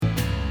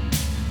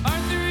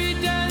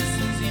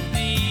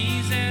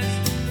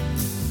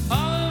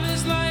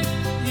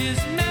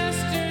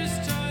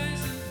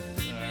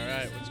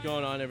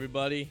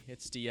everybody.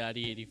 It's the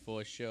Arty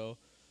 84 show,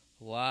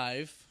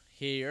 live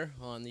here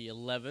on the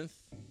 11th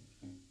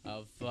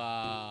of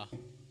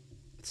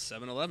It's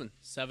 7-11.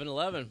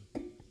 7/11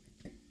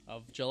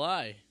 of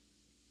July.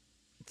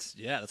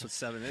 That's what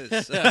 7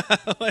 is.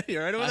 What,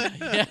 you right over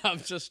there? Yeah, I'm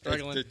just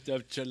struggling.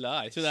 Of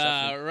July. To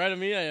the right of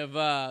me, I have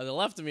the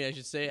left of me, I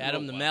should say,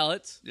 Adam the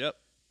Mallet. Yep.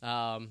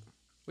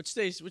 Which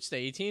day?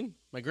 18?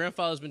 My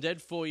grandfather's been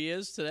dead 4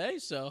 years today,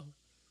 so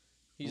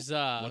he's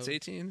What's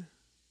 18?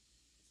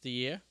 the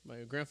year.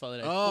 My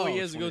grandfather died 4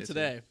 years ago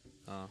today.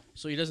 Oh.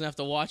 So he doesn't have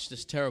to watch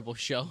this terrible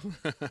show.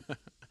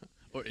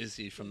 Or is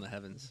he from the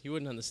heavens? He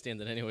wouldn't understand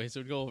it anyway,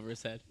 so it would go over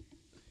his head.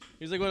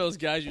 He was like one of those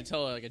guys you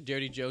tell like a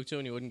dirty joke to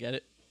and he wouldn't get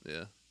it.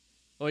 Yeah.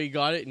 Oh, you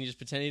got it and you just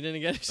pretend he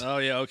didn't get it? Oh,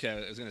 yeah, okay.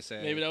 I was going to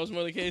say. Maybe that was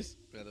more the case.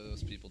 Yeah,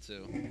 those people,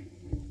 too.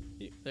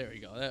 There we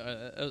go.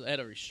 I had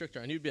a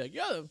restrictor, and he'd be like,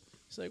 "Yeah."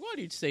 He's like, "Why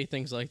do you say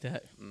things like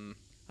that?"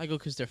 I go,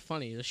 "Because they're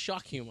funny. They're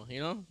shock humor,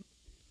 you know."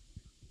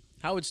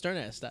 Howard Stern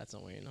has that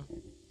somewhere, you know.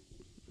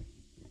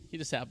 He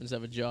just happens to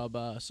have a job.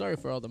 Sorry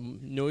for all the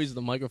noise of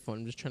the microphone.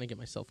 I'm just trying to get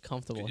myself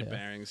comfortable Get your here.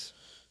 bearings.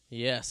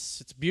 Yes,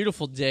 it's a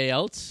beautiful day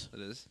out. It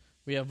is.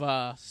 We have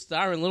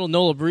starring little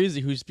Nola Breezy,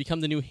 who's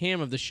become the new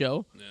ham of the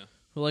show. Yeah.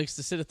 Who likes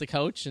to sit at the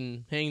couch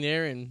and hang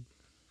there, and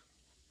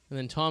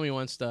then Tommy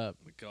wants to Oh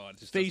my God, it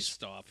just doesn't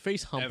stop.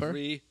 face humper.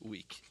 Every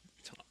week.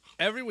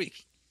 Every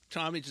week.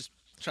 Tommy just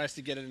tries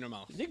to get it in her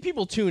mouth. I think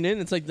people tune in.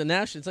 It's like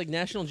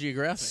National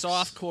Geographic.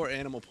 Softcore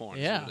animal porn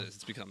Yeah. is what it is.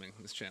 It's becoming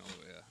this channel.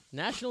 Yeah.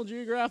 National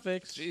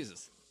Geographic.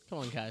 Jesus. Come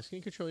on, guys. Can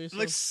you control They're yourself?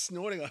 like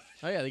snorting. Oh,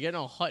 yeah. They're getting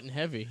all hot and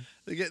heavy.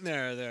 They're getting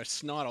their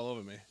snot all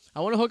over me.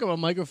 I want to hook up a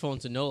microphone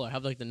to Nola.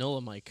 Have like the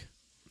Nola mic.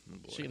 Oh,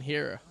 boy. She can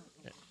hear her.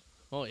 Yeah.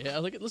 Oh, yeah.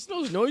 Listen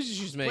to those noises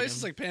she's The making. place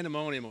is like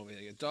pandemonium over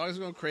here. Dogs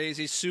are going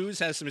crazy. Suze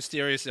has some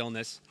mysterious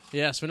illness.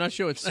 Yes, we're not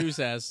sure what Suze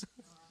has.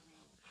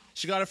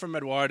 She got it from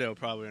Eduardo,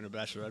 probably in her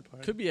bachelorette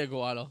party. Could be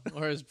Aguado.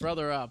 Or his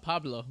brother,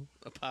 Pablo.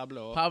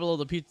 Pablo. Pablo,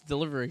 the pizza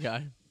delivery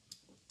guy.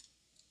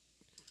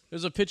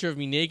 There's a picture of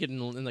me naked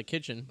in the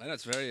kitchen. I know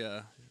it's very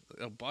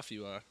how buff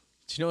you are.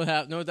 Do you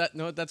know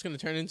what that's going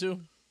to turn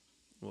into?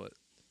 What?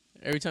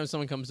 Every time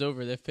someone comes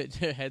over, their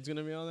head's going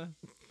to be on there.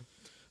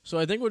 So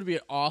I think what would be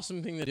an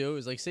awesome thing to do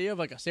is like say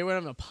we're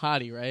having a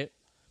party, right?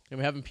 And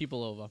we're having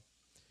people over.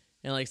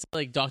 And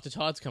like Dr.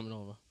 Todd's coming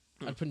over.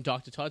 I'd put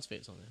Dr. Todd's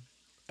face on there.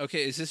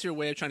 Okay, is this your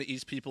way of trying to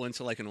ease people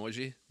into like an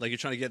orgy? Like you're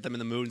trying to get them in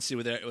the mood and see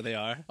where they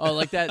are? Oh,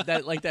 like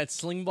that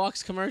sling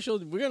box commercial?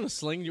 We're going to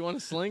sling. Do you want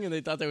to sling? And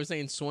they thought they were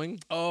saying swing.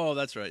 Oh,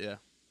 that's right, yeah.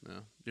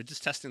 No. You're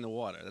just testing the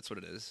water. That's what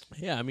it is.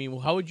 Yeah, I mean,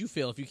 how would you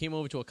feel if you came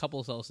over to a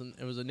couple's house and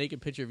it was a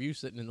naked picture of you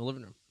sitting in the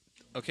living room?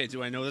 Okay,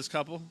 do I know this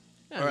couple?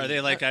 Yeah, Or are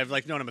they like, I've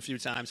like known them a few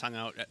times, hung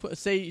out?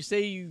 Say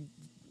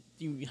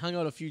you hung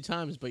out a few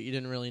times, but you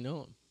didn't really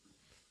know them.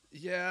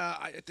 Yeah,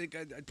 I think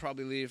I'd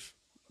probably leave.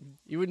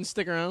 You wouldn't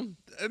stick around?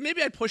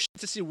 Maybe I'd push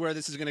to see where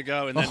this is going to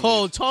go. And then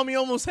Oh, Tommy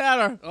almost had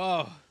her.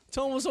 Oh,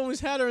 Tom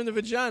almost had her in the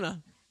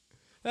vagina.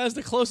 That's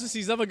the closest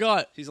he's ever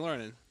got. he's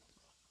learning.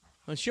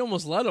 And she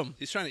almost let him.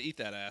 He's trying to eat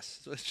that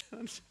ass.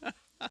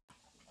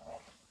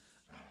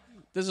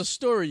 There's a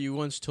story you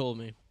once told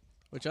me,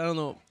 which I don't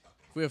know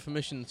if we have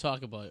permission to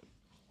talk about it,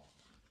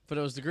 but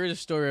it was the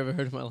greatest story I ever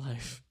heard in my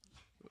life.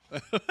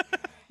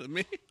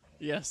 Me?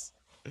 Yes.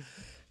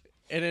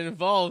 And it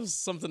involves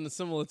something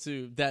similar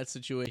to that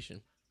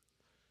situation.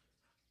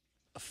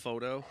 A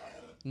photo?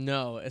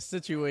 No, a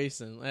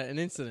situation, an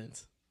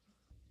incident.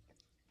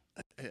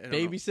 I don't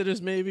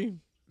Babysitters, maybe? know.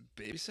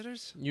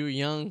 Babysitters? You were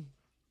young.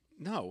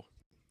 No.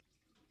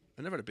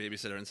 I never had a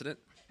babysitter incident.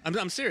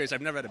 I'm serious.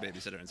 I've never had a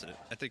babysitter incident.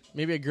 I think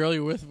Maybe a girl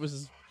you were with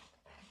was...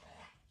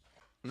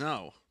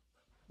 no.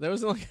 There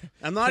wasn't like...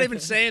 I'm not even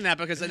saying that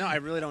because I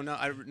really don't know.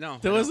 No.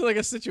 There wasn't like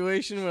a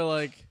situation where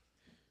like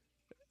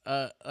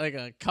a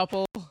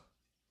couple...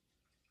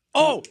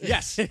 Oh,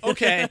 yes.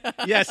 Okay.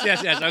 Yes.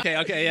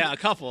 Okay, yeah, a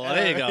couple.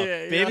 There you go.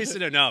 Yeah.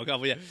 Babysitter, no, a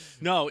couple, yeah.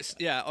 No,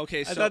 yeah,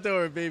 okay, so... I thought they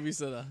were a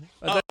babysitter.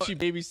 I thought she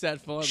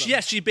babysat for them.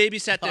 Yes, she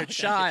babysat their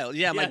child.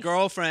 Yeah, my Yes.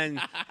 girlfriend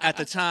at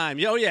the time.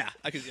 Oh, yeah.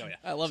 Oh, yeah.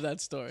 I love that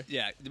story.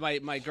 Yeah,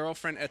 my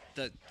girlfriend at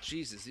the...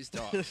 Jesus, these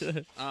dogs.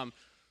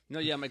 No,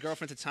 yeah, my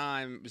girlfriend at the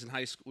time was in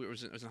high school.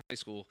 Was in high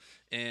school,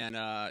 and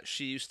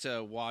she used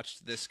to watch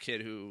this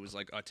kid who was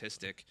like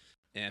autistic,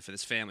 and for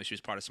this family, she was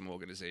part of some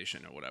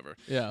organization or whatever.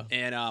 Yeah.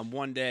 And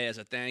one day, as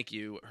a thank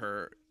you,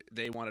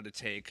 they wanted to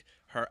take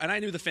her, and I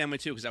knew the family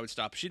too because I would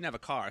stop. She didn't have a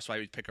car, so I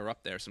would pick her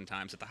up there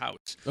sometimes at the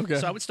house. Okay.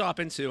 So I would stop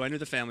in too. I knew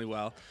the family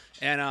well,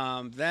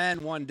 and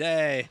then one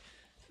day.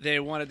 They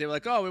were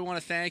like, oh, we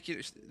want to thank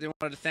you. They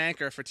wanted to thank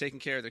her for taking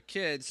care of their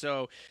kids.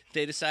 So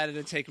they decided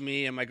to take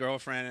me and my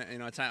girlfriend,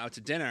 out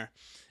to dinner.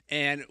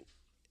 And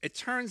it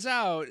turns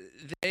out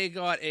they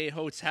got a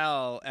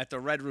hotel at the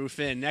Red Roof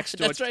Inn next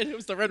door. That's right. It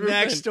was the Red Roof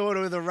next Inn. door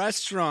to the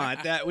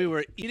restaurant that we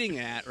were eating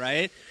at,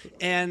 right?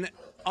 And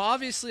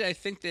obviously, I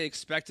think they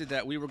expected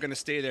that we were going to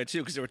stay there too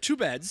because there were two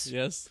beds.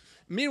 Yes.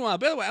 Meanwhile,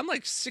 by the way, I'm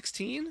like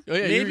 16. Oh,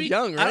 yeah, maybe. you were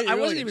young, right? I You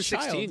were wasn't like a even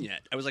 16 child.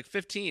 yet. I was like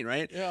 15,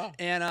 right? Yeah.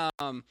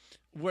 And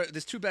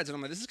there's 2 beds, and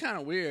I'm like, this is kind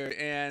of weird.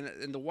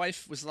 And the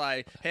wife was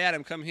like, hey,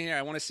 Adam, come here.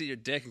 I want to see your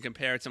dick and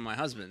compare it to my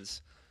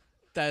husband's.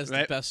 That is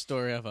Right? the best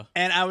story ever.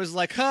 And I was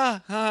like,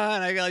 and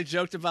I like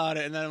joked about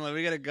it. And then I'm like,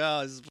 we gotta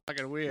go. This is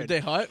fucking Were weird.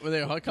 they hot? Were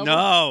they a hot couple?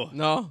 No,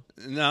 No.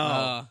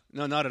 no,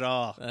 not at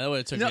all. That would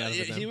have took No, me out of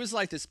it then. he was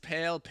like this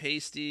pale,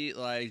 pasty,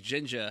 like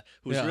ginger,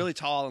 who was Yeah. really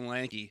tall and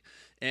lanky.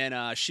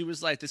 And she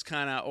was like this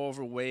kind of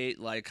overweight,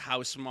 like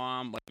house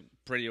mom, like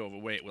pretty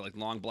overweight with like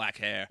long black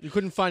hair. You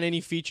couldn't find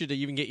any feature to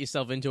even get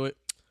yourself into it?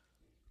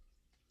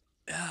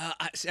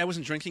 I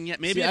wasn't drinking yet.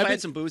 Maybe See, if I've I been-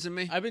 had some booze in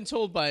me. I've been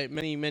told by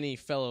many, many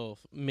fellow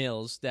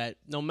males that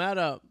no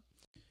matter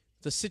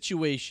the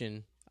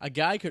situation, a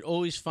guy could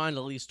always find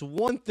at least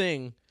one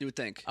thing You would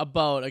think.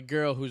 about a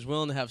girl who's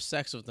willing to have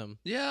sex with them.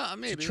 Yeah,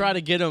 maybe. To try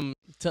to get them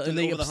to, and,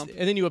 over the hump.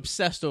 and then you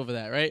obsessed over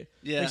that, right?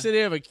 Yeah. Like, say they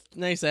have a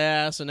nice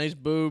ass, or nice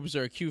boobs,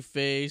 or a cute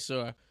face,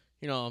 or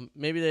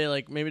maybe they're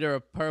a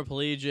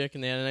paraplegic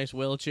and they had a nice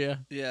wheelchair.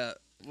 Yeah.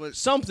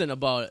 Something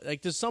about it,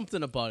 like there's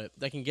something about it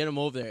that can get them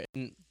over there.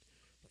 And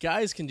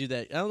guys can do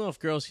that. I don't know if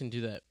girls can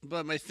do that.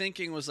 But my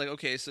thinking was like,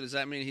 okay, so does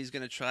that mean he's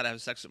gonna try to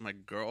have sex with my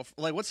girlfriend?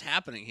 Like, what's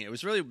happening here? It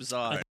was really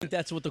bizarre. I think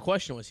that's what the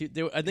question was. I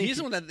think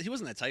He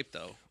wasn't that type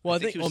though. Well, I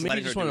he think- was well, maybe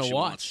letting he just her do wanted what to she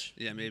watch. wants.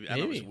 Yeah, maybe. I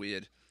know it was Maybe.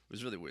 weird. It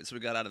was really weird. So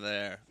we got out of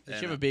there. Did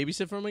and, you have a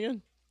babysit for him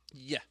again?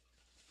 Yeah.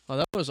 Oh,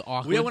 that was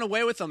awkward. We went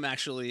away with them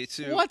actually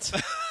to What?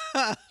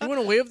 You went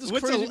away with this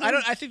Went to- crazy?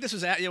 I think this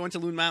was went to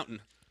Loon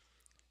Mountain.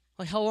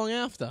 Like how long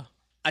after?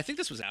 I think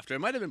this was after. It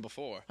might have been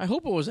before. I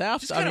hope it was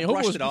after. Just I kinda mean, I hope it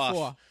brushed was it off.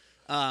 before.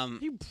 Um,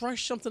 You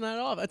brushed something that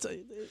off. That's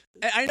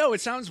I know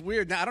it sounds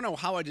weird. Now I don't know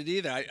how I did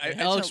either.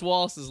 Alex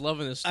Wallace is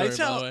loving this story. by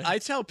the way, I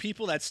tell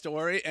people that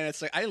story, and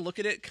it's like I look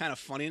at it kind of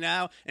funny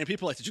now, and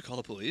people are like, "Did you call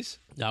the police?"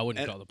 no, I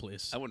wouldn't and- call the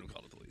police. I wouldn't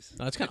call the police.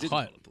 No, that's I kinda didn't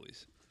hot. call the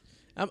police.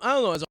 I don't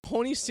know. As a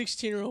horny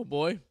 16-year-old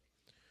boy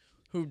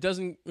who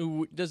doesn't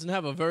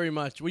have a very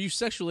much. Were you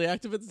sexually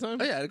active at the time?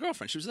 Oh yeah, I had a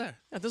girlfriend. She was there.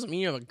 That doesn't mean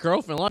you have a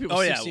girlfriend. A lot of people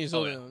Oh, are yeah. 16 years Oh,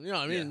 old. yeah. You know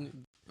what I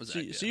mean? Was So,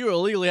 that, yeah. so you were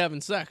illegally having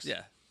sex.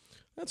 Yeah.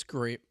 That's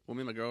great. Well,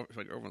 me and my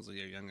girlfriend's a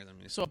year younger than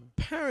me. So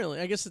apparently,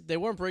 I guess they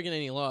weren't breaking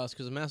any laws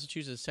because in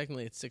Massachusetts,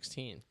 technically, it's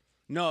 16.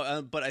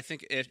 No, but I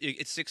think if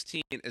it's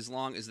 16, as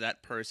long as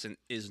that person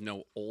is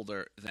no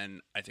older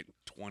than I think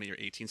 20 or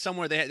 18,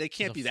 somewhere they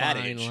can't be There's a that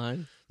fine age.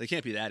 line. They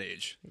can't be that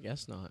age. I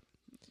guess not.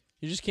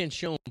 You just can't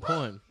show them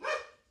porn.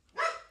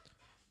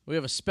 We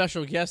have a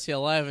special guest here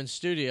live in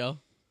studio.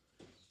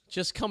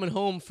 Just coming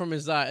home from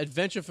his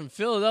adventure from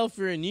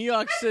Philadelphia, New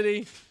York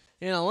City,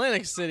 and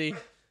Atlantic City.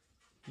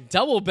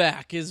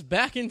 Doubleback is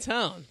back in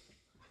town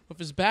with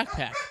his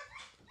backpack.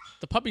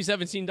 The puppies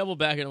haven't seen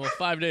Doubleback in about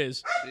 5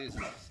 days.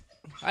 Jesus.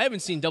 I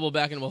haven't seen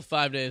Doubleback in about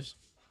 5 days.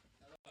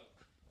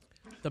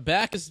 The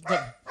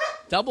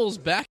Double's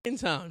back in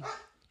town.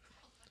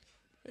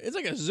 It's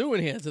like a zoo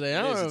in here today. I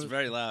It don't is. know. It's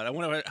very loud. I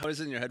wonder how is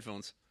it in your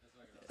headphones.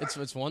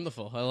 It's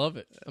wonderful. I love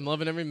it. I'm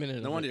loving every minute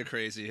of No it. wonder you're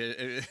crazy.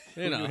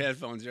 You know. New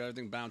headphones, you're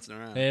everything bouncing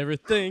around.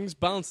 Everything's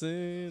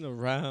bouncing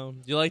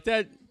around. You like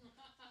that?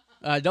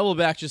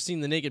 Doubleback just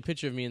seen the naked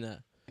picture of me in that.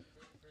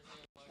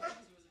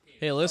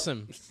 Hey,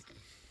 listen.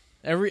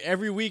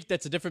 Every week,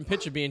 that's a different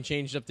picture being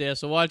changed up there,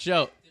 so watch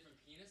out.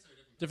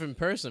 Different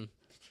person.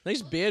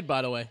 Nice beard,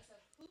 by the way.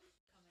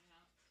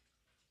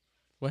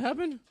 What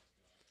happened?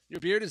 Your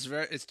beard is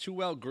it's too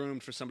well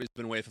groomed for somebody who's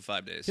been away for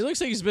 5 days. He looks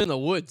like he's been in the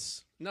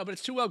woods. No, but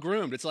it's too well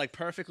groomed. It's like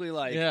perfectly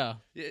like Yeah.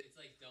 It's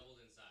like doubled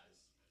in size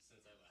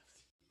since I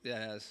left.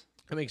 Yeah, it has.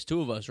 That makes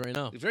two of us right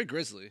now. It's very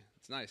grizzly.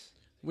 It's nice.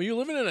 Were you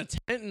living in a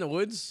tent in the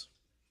woods?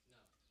 No.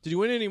 Did you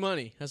win any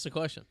money? That's the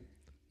question.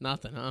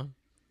 Nothing, huh?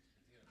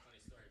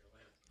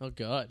 Oh,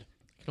 God.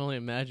 I can only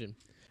imagine.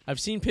 I've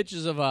seen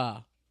pictures of,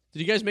 did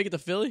you guys make it to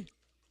Philly?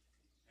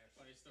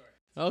 Funny story.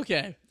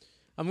 Okay.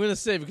 I'm going to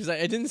say, because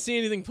I didn't see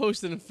anything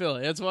posted in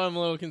Philly. That's why I'm a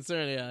little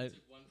concerned. Yeah. I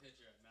took one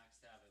picture at Max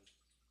Tavern.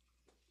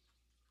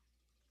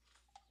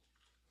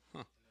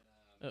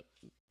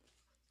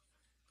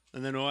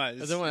 And then what?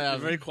 then what You're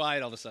happened? very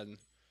quiet all of a sudden.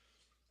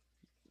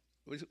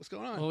 What's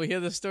going on? Well, we hear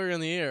this story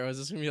on the air, or is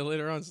this going to be a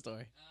later on story?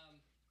 I can tell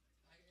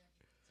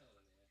them.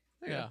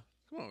 There you Yeah. go.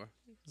 Come over.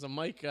 There's a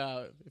mic,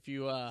 if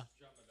you, Drop my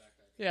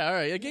backpack. yeah, all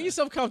right. Yeah, get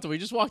yourself comfortable. You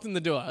just walked in the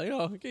door. You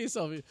know, get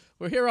yourself,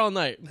 we're here all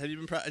night. Have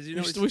you been? Do you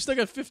know? We still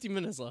got 50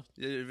 minutes left.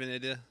 You have any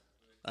idea?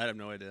 I have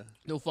no idea.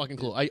 No fucking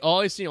clue. I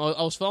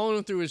was following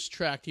him through his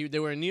track. They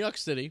were in New York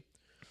City,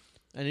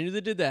 and I knew they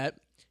did that.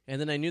 And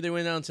then I knew they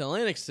went down to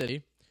Atlantic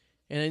City,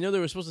 and I know they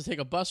were supposed to take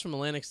a bus from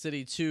Atlantic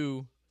City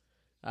to,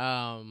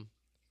 to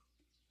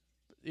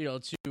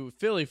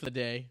Philly for the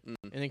day, and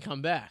then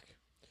come back.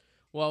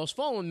 Well, I was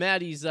following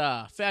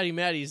Fatty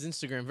Maddie's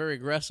Instagram very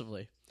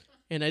aggressively,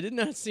 and I did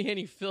not see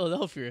any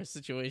Philadelphia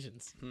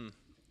situations.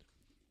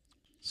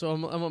 So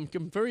I'm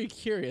very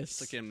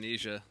curious. It's like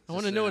amnesia. I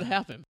want to know what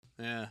happened.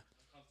 Yeah.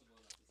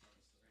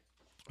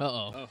 Uh-oh.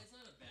 Oh. It's not a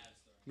bad story.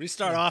 When you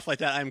start off like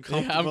that, I'm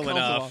comfortable comfortable.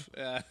 enough.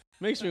 Yeah.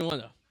 Makes me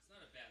wonder. It's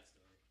not a bad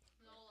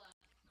story.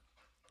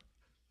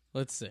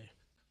 Let's see.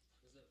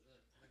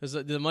 There's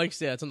the mic's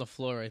there. It's on the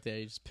floor right there.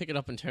 You just pick it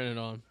up and turn it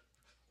on.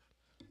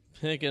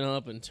 Pick it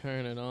up and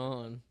turn it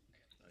on.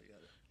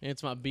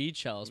 It's my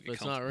beach house, but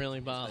it's not really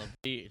by the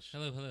beach.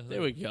 Hello.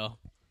 There we go.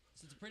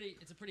 So it's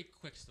a pretty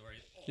quick story.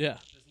 Yeah.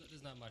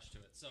 There's not much to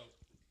it. So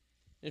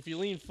If you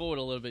lean forward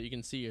a little bit, you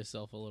can see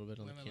yourself a little bit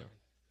on the where am I camera.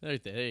 looking?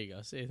 Right there. There you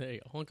go. See, there you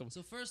go. Hunk 'em.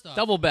 So first off,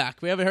 Double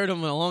back. We haven't heard him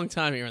in a long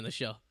time here on the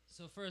show.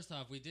 So first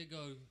off, we did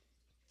go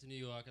to New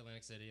York,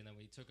 Atlantic City, and then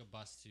we took a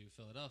bus to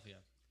Philadelphia.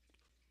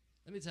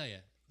 Let me tell you,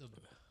 the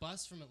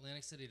bus from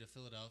Atlantic City to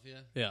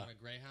Philadelphia Yeah. on a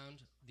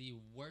Greyhound, the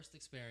worst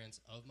experience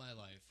of my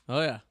life.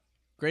 Oh, yeah.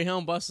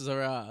 Greyhound buses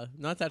are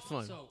not that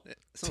fun. So,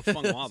 It's no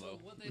fun while so though.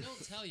 what they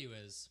don't tell you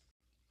is,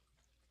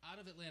 out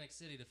of Atlantic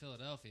City to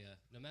Philadelphia,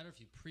 no matter if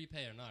you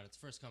prepay or not, it's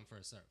first come,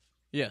 first serve.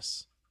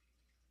 Yes.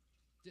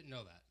 Didn't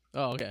know that.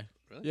 Oh, okay.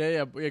 Really?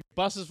 Yeah.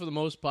 Buses for the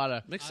most part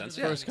are Makes Out sense.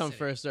 of Yeah. first come, City.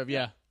 first serve.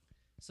 Yeah.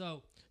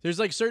 So, There's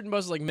like certain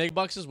buses, like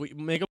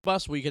Mega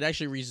Bus, where you could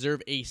actually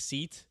reserve a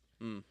seat,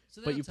 so they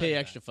but don't you tell pay that.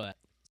 extra for that.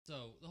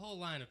 So the whole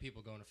line of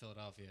people going to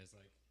Philadelphia is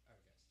like, all right,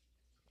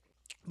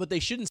 guys. But they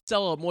shouldn't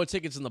sell out more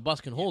tickets than the bus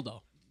can hold,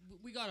 though.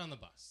 We got on the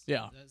bus.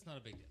 Yeah. That's not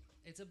a big deal.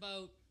 It's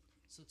about,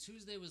 so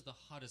Tuesday was the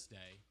hottest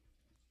day.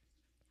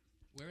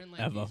 We're in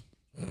like Ever.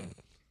 these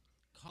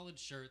collared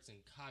shirts and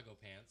cargo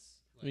pants.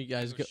 Like You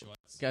guys cargo go-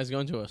 shorts. Guys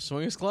going to a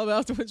swingers club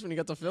afterwards when you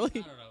got to I Philly?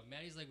 don't know.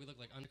 Maddie's like, we look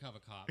like undercover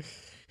cops.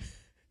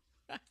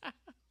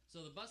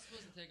 So the bus was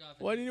supposed to take off.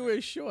 at Why didn't you 8:30.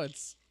 wear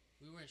shorts?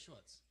 We were wearing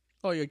shorts.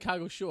 Oh, you had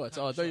cargo shorts.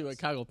 Cargo I thought you had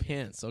shorts. cargo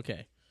pants.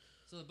 Okay.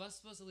 So the bus was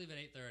supposed to leave at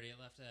 8:30. It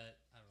left at,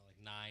 I don't know,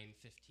 like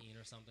 9:15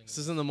 or something. This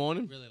is in the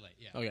morning? Really late,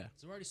 yeah. Okay.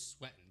 So we're already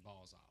sweating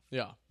balls off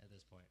Yeah. at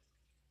this point.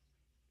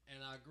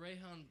 And our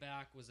Greyhound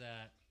back was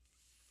at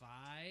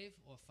 5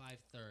 or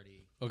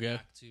 5:30. Okay.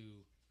 Back to And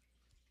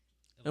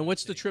Atlantic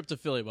what's the City. trip to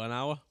Philly? About an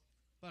hour?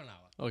 About an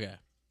hour. Okay.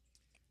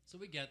 So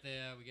we get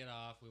there, we get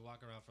off, we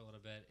walk around for a little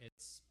bit.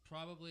 It's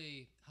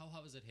probably, how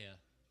hot was it here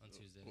on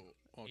Tuesday?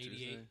 Oh,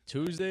 88.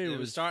 Tuesday It was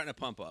was starting to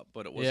pump up,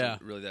 but it wasn't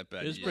Yeah. really that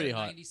bad. It was yet. pretty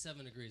hot.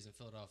 97 degrees in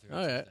Philadelphia on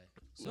All right. Tuesday.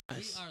 So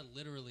Nice. we are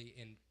literally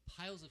in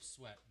piles of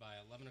sweat by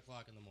 11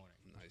 o'clock in the morning.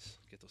 Nice.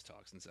 Get those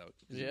toxins out.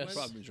 Yes. You've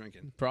probably been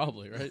drinking.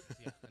 probably, right?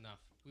 Yeah, enough.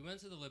 We went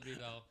to the Liberty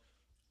Bell.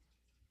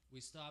 We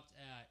stopped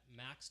at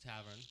Mac's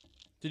Tavern.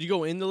 Did you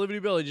go in the Liberty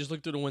Bell or you just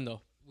look through the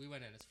window? We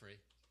went in. It's free.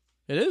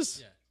 It is?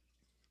 Yeah.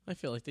 I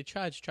feel like they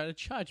tried to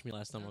charge me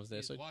last time I was there.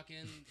 You So walk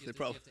in.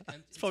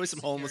 It's probably some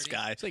homeless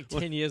guy. it's like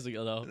 10 years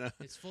ago, though.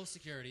 It's full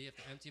security. You have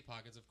to empty your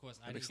pockets. Of course,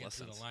 I makes didn't get less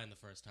through the sense. line the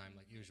first time,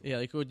 like usual. Yeah,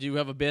 like, do you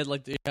have a bed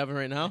like you have it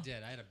right I now?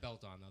 did. I had a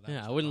belt on, though. That Yeah,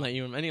 was I the wouldn't let problem.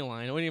 you in any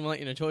line. I wouldn't even let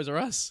you in Toys R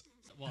Us.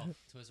 Well,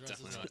 Toys R Us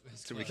is not.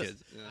 it's Too many closed.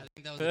 kids. Yeah. I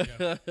think that was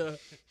a joke.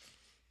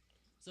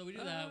 So we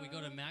do that. We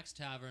go to Mac's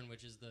Tavern,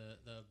 which is the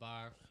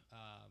bar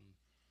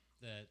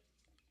that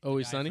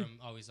Always guy Sunny? from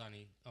Always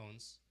Sunny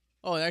owns.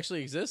 Oh, it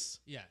actually exists?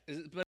 Yeah.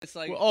 But it's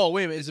like Well, oh,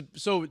 wait a minute.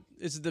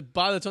 Is it the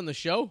bar that's on the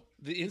show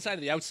the inside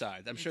and the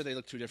outside. I'm sure they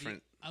look two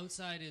different. The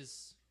outside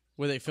is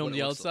where they film What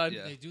it the looks like, outside?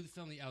 yeah. they do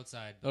film the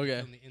outside, but Okay. they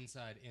film the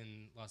inside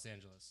in Los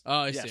Angeles. Oh,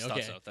 I Yes, see. thought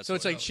Okay. so. That's So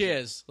it's what like it was.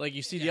 chairs. Like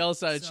you see the Yeah,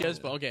 outside of so- chairs,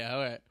 but okay, all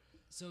right.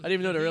 So I didn't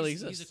even know that really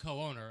he's exists. a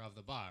co-owner of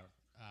the bar,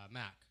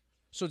 Mac.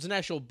 So it's an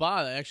actual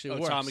bar that actually Oh,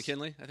 works. Tom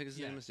McKinley, I think his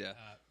name is. Yeah.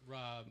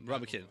 Rob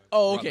McKinley.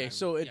 Oh, Rob okay. Mac.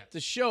 So Yeah. the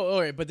show,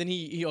 all right, but then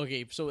he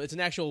okay. So it's an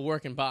actual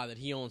working bar that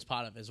he owns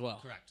part of as well.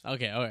 Correct.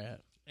 Okay, all right.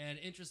 And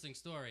interesting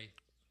story.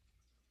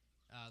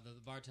 The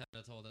bartender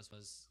told us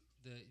was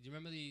do you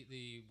remember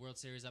the World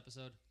Series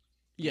episode?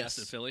 Yes.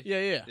 in Philly?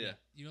 Yeah. Yeah.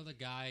 You know the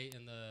guy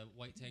in the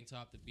white tank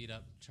top that beat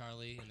up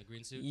Charlie in the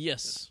green suit?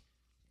 Yes.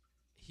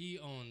 He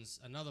owns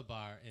another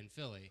bar in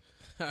Philly,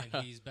 and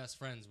he's best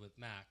friends with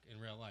Mac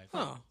in real life.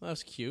 Oh,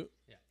 that's cute.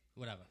 Yeah,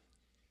 whatever.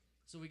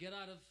 So we get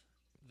out of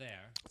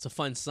there. It's a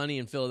fun Sunny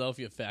in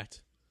Philadelphia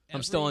fact.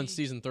 I'm still on Every-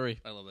 season 3.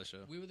 I love that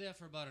show. We were there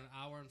for about an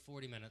hour and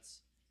 40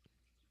 minutes.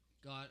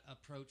 Got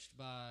approached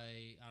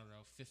by, I don't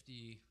know,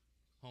 50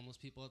 homeless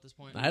people at this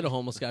point. I had a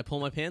homeless guy pull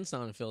my pants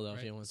down in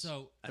Philadelphia Right? once.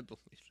 So I believe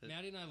it.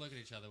 Maddie and I look at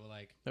each other. We're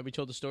like, Have we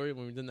told the story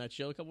when we did that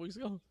show a couple weeks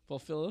ago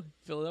about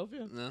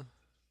Philadelphia? No.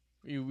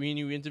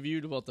 You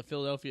interviewed about the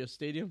Philadelphia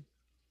Stadium?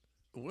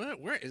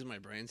 Where is my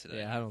brain today?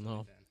 Yeah, I don't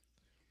know. then.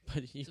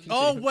 But you can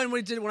Oh, say-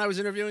 when I was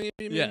interviewing you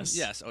mean? Yes.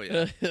 Yes. Oh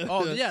yeah.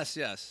 Oh yes.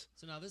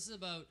 So now this is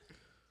about,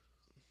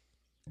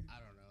 I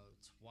don't know,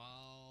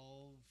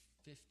 12,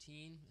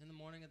 15 in the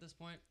morning at this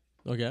point.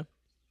 Okay.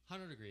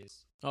 100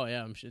 degrees. Oh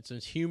yeah,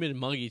 it's humid and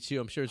muggy too.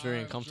 I'm sure it's very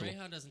Our uncomfortable.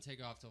 Greyhound doesn't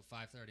take off till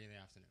 5:30 in the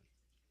afternoon.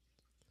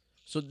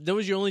 So that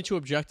was your only 2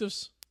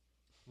 objectives?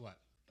 What?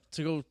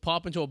 To go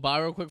pop into a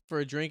bar real quick for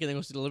a drink and then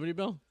go see the Liberty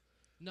Bell?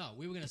 No,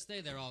 we were going to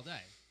stay there all day.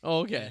 Oh,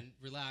 okay. And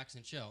relax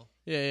and chill.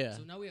 Yeah.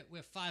 So now we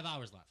have 5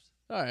 hours left.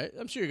 All right.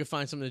 I'm sure you could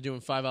find something to do in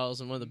 5 hours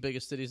in one of the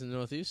biggest cities in the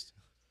Northeast.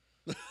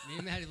 Me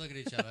and Maddie look at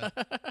each other.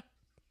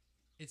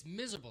 It's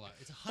miserable out.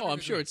 It's 100 Oh, I'm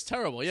sure it's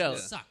terrible. Yeah. It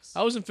sucks.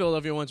 I was in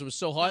Philadelphia once. It was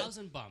so hot.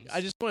 1,000 bums.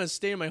 I just want to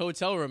stay in my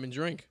hotel room and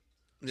drink.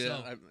 Yeah.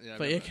 So- I've But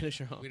never- air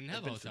conditioner on. we didn't I've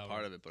have a been through hotel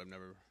part room. of it, but I've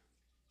never.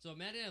 So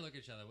Maddie and I look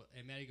at each other,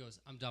 and Maddie goes,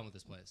 I'm done with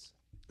this place.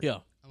 Yeah.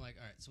 I'm like,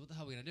 all right, so what the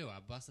hell are we going to do? Our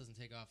bus doesn't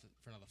take off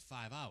for another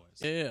 5 hours.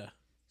 Yeah.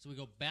 So we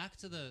go back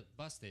to the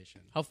bus station.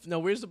 Now,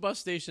 where's the bus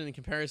station in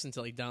comparison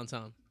to like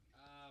downtown?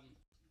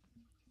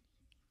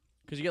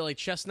 Because you get like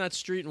Chestnut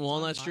Street and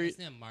Walnut Street. It's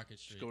near Market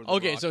Street. Go to the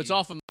Okay, so it's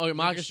Rocky. off of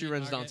Market Street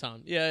runs Market.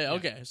 downtown. Yeah, Yeah.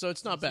 okay. So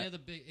it's not It's near bad. the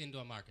big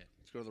indoor market.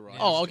 Let's go to the Rocky.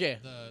 Oh, okay.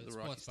 The The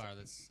sports Rocky bar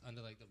that's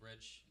under like the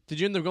bridge. Did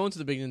you end up going to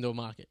the big indoor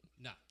market?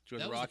 No. To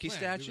that the was Rocky the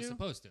plan. We statue? were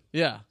supposed to.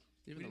 Yeah.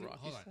 Even We the didn't- Rocky.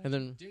 hold on. statue? And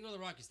then Didn't go to the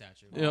Rocky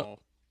statue. Yeah. Oh.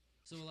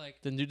 So we're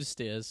like, then do the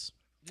stairs.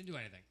 didn't do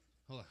anything.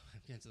 Hold on.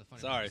 I'm getting to the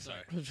funny Sorry, part.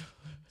 sorry.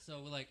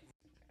 So we're like,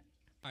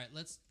 all right,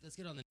 let's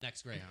get on the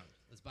next Greyhound.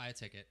 Let's buy a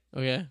ticket.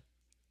 Okay.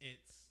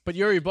 It's But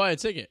you already buy a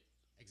ticket.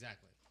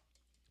 exactly.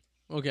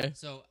 Okay.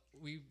 So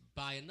we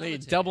buy another Now you're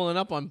ticket. doubling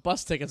up on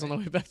bus tickets on the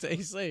way back to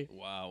AC.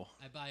 Wow.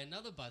 I buy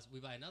another bus. We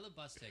buy another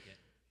bus ticket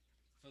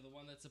for the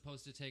one that's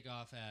supposed to take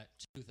off at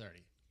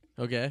 2:30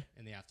 Okay.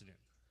 in the afternoon.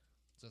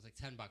 So it's like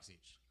 $10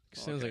 each.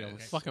 Sounds like a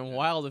Okay. fucking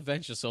wild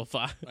adventure so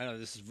far. I know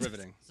this is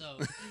riveting. So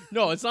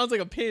No, it sounds like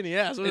a pain in the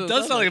ass. What It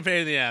does sound like a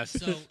pain in the ass.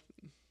 so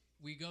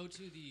we go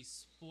to the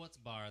sports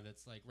bar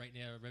that's like right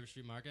near River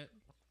Street Market.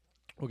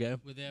 Okay.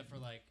 We're there for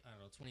like, I don't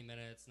know, 20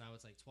 minutes. Now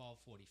it's like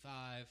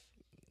 12:45.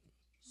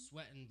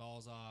 Sweating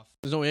balls off.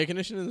 There's no air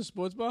conditioning in the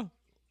sports bar?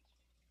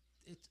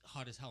 It's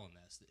hot as hell in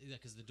this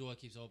because the door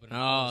keeps opening.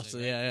 Oh, and closing, so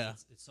right? yeah,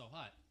 'Cause It's so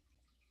hot.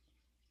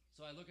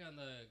 So I look on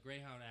the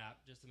Greyhound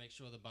app just to make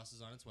sure the bus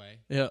is on its way.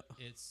 Yeah.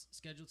 It's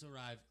scheduled to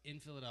arrive in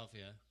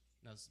Philadelphia.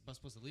 Now, the bus is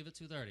supposed to leave at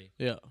 2:30.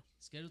 Yeah.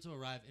 Scheduled to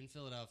arrive in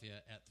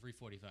Philadelphia at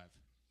 3:45.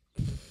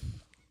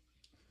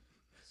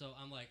 So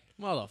I'm like,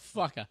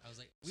 Motherfucker. I was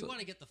like, we So- want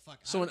to get the fuck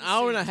out So of an the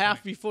hour city and a half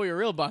quick. before your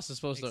real bus is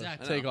supposed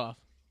Exactly. to take off.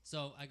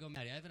 So I go,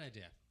 Maddie, I have an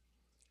idea.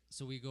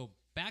 So we go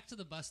back to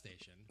the bus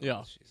station.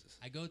 Yeah. Jesus.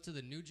 I go to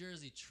the New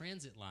Jersey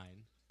Transit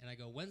line, and I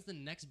go, when's the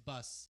next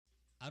bus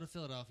out of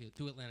Philadelphia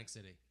to Atlantic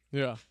City?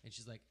 Yeah. And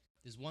she's like,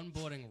 there's one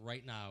boarding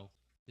right now.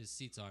 There's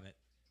seats on it.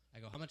 I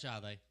go, how much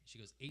are they? She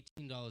goes,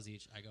 $18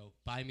 each. I go,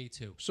 buy me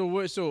two.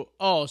 So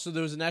so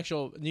there was an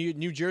actual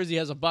New Jersey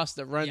has a bus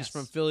that runs Yes.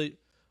 from Philly.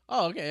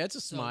 Oh, okay, that's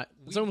a So smart.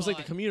 we It's almost like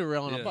the bought- commuter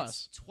rail on a Yeah.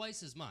 bus. It's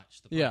twice as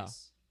much. The Yeah.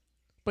 price.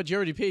 But you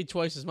already paid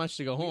twice as much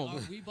to go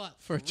home. We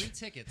bought For 3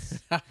 tickets to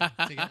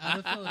get out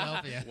of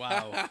Philadelphia.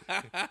 Wow.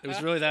 It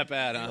was really that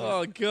bad, huh?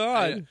 Oh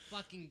God.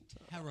 Fucking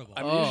terrible.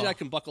 I mean, Oh. usually I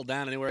can buckle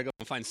down anywhere I go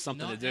and find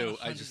something Not to do. at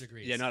 100 I just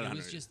degrees. yeah, not it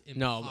 100. was just No,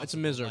 impossible. it's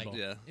miserable. Like,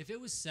 Yeah. if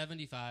it was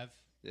 75,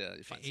 Yeah,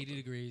 you find 80 something.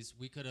 degrees,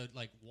 we could have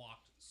like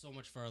walked so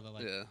much further.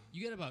 Like Yeah.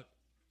 you get about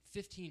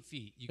 15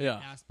 feet, you get Yeah.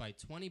 asked by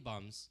 20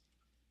 bums,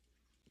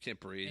 Can't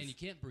breathe. and you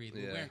can't breathe.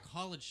 Yeah. We're wearing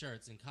collared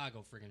shirts and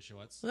cargo friggin'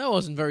 shorts. That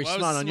wasn't very Well,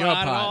 smart on your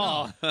smart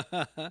part.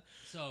 at all.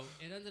 So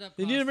it ended up.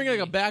 You didn't bring like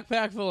a costing me-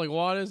 backpack full of like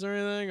waters or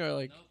anything, or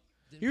like Nope,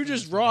 didn't you were bring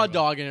just anything raw about it.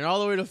 dogging it all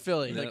the way to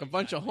Philly, Yeah. like a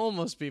bunch of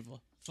homeless people.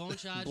 Phone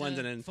charger.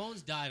 Blending in.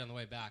 Phones died on the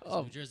way back. 'Cause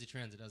Oh. New Jersey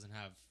Transit doesn't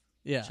have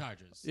Yeah.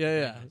 chargers. Yeah,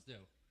 yeah. Greyhounds do.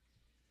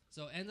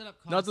 So ended up.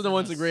 Not that the costing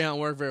ones at us- Greyhound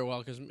work very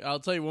well, because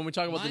I'll tell you when we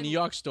talk about the Mine- New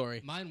York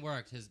story. Mine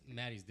worked. His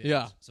Maddie's did.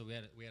 Yeah. So we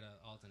had to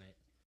alternate.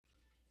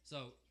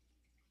 So,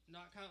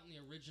 not counting the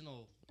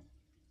original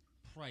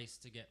price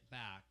to get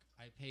back,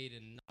 I paid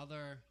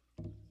another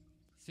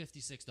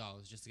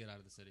 $56 just to get out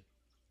of the city.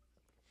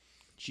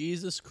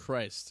 Jesus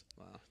Christ!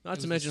 Wow. It Not was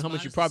to the mention how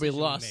much you smartest probably decision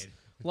we lost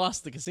made.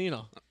 lost the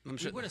casino. I'm We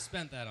sure. would have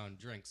spent that on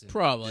drinks. And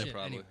Probably. shit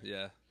Probably. anyway.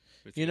 Yeah.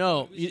 With You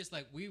know, It was you, just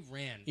like we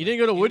ran. you didn't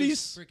go to it was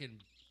Woody's? Freaking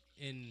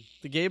in.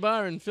 the gay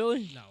bar in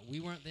Philly. No, we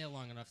weren't there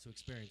long enough to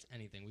experience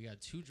anything. We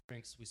had 2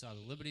 drinks. We saw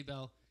the Liberty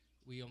Bell.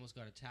 We almost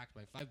got attacked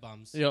by 5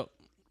 bums. Yep,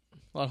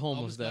 a lot of homeless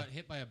Almost there. got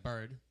hit by a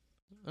bird.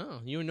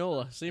 Oh, you and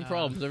Nola, same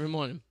problems every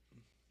morning.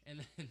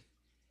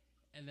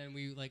 And then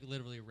we like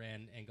literally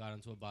ran and got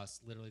onto a bus.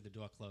 Literally, the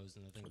door closed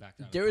and the thing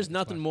backed out. There is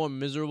nothing more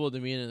miserable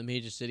than being in a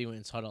major city when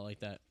it's hot out like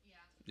that.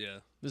 Yeah.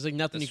 There's like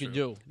nothing That's you can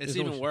true. do. It's There's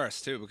no even sh-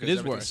 worse too because It is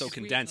everything's worse. so We-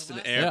 condensed the in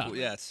last the air. Yeah. time-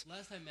 Yes.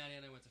 Last time Maddie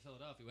and I went to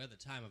Philadelphia, we had the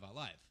time of our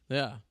life.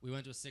 Yeah. We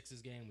went to a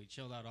Sixers game. We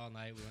chilled out all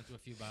night. We went to a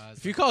few bars.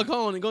 If you call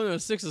Colin and go to a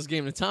Sixers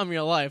game the time of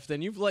your life,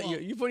 then you've let Well-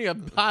 you put your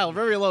pile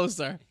very low,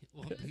 sir.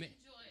 Well, yeah,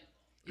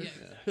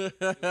 exactly.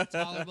 It was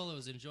tolerable. It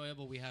was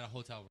enjoyable. We had a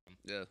hotel room.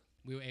 Yeah.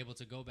 We were able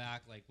to go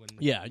back like when.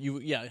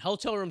 Yeah,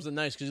 hotel rooms are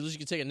nice because at least you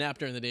can take a nap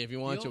during the day if you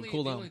wanted to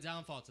cool The down. only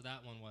downfall to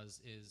that one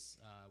is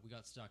we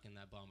got stuck in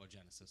that Bombo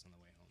Genesis on the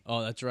way home.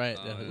 Oh, that's right.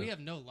 Oh, Yeah. yeah. We have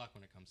no luck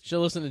when it comes to. Should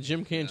listen to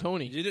Jim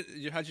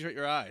Cantoni. How'd you hurt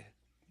your eye?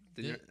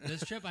 Did you?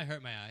 This trip, I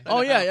hurt my eye.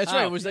 Oh yeah, that's right.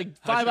 How? It was like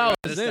How'd 5 you hours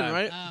this in, time?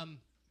 right?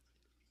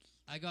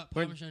 I got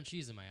Where- Parmesan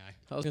cheese in my eye.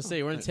 I was gonna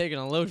say we're taking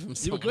a load from You were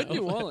someone. good in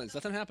New else. Orleans.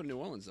 Nothing happened in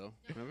New Orleans though.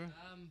 Remember?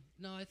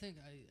 No, I think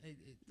I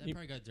You-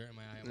 probably got dirt in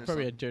my eye. Yeah.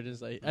 Probably had dirt in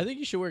his eye. I think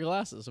you should wear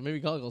glasses or maybe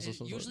goggles or It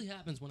something. usually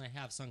happens when I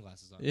have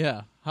sunglasses on.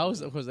 Yeah. How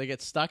is it? Because they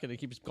get stuck and it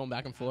keeps going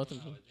back and I forth. don't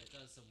And know, it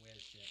does some weird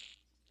shit.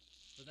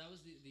 But that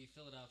was the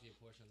Philadelphia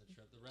portion of the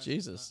trip. The rest,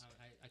 Jesus.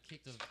 I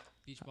kicked a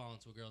beach ball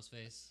into a girl's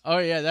face. Oh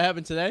yeah, that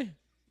happened today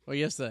or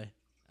yesterday?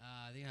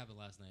 I think it happened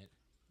last night.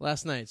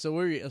 Last night. So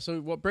where?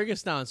 So what? Break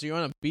us down. So you're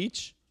on a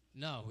beach,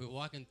 No, we were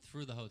walking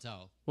through the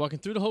hotel. walking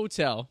through the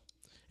hotel,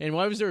 and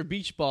why was there a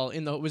beach ball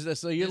in the? Was that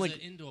so you're There's like?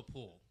 an indoor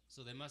pool,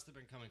 so they must have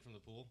been coming from the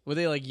pool. Were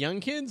they like young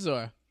kids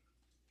or?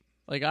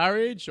 Like our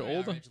age or Yeah,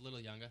 older? our age, a little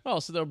younger. Oh,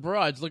 so they're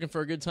broads looking for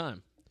a good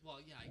time. Well,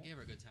 yeah, I gave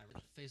her a good time. Her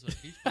face with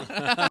a beach ball.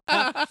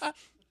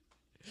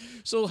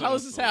 So how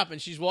does this happen?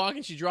 She's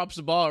walking, she drops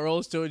the ball, it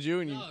rolls towards you,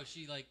 and you. No,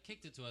 she like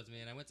kicked it towards me,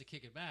 and I went to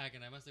kick it back,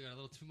 and I must have got a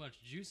little too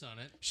much juice on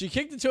it. She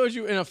kicked it towards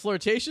you in a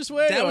flirtatious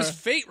way. That or? was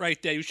fate right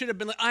there. You should have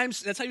been like,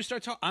 That's how you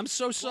start talking. I'm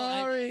so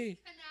sorry.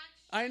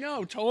 I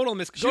know, total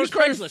miss. Go to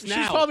Craigslist now.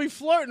 She's probably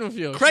flirting with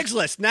you.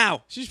 Craigslist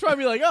now. She's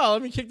probably like, "Oh,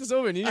 let me kick this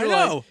over." And I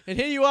know. Like, and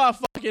here you are,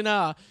 fucking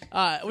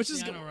which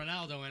is Cristiano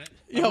Ronaldo in it.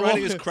 yeah, I'm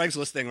writing this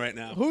Craigslist thing right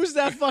now. Who's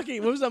that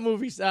fucking? What was that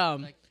movie?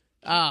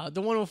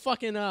 The one with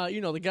fucking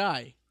the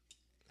guy.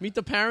 Meet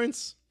the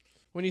Parents.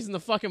 When he's in the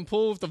fucking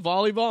pool with the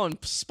volleyball and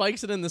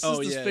spikes it in the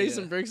sister's face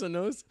and breaks her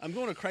nose. I'm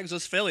going to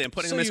Craigslist Philly. I'm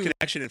putting a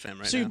misconnection in for him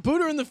right so now. So you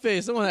boot her in the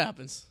face. Then what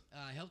happens?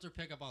 I helped her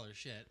pick up all her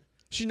shit.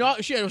 She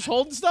was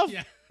holding stuff?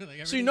 Yeah.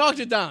 Like so you knocked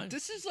it down.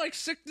 This is like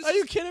sick. Are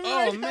you kidding me?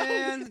 Oh,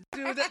 man.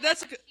 Dude,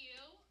 that's... I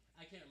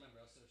can't remember.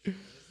 I was so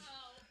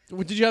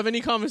sure. Did you have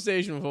any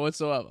conversation with her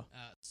whatsoever?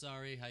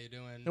 Sorry, how you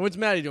doing? And what's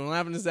Maddie doing?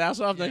 Laughing his ass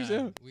off next to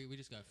you? We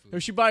just got food.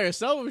 Was she by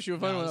herself or was she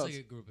with No, anyone it was else?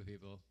 like a group of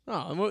people.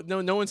 Oh,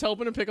 no one's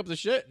helping her pick up the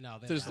shit? No,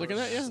 they're just looking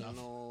at you?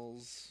 No,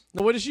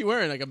 what is she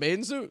wearing? Like a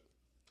bathing suit?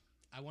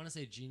 I want to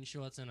say jean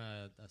shorts and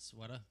a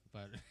sweater,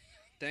 but...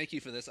 Thank you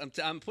for this.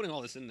 I'm putting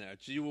all this in there.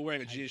 You were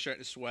wearing a jean shirt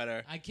and a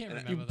sweater. I can't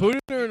remember. You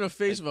booted her in the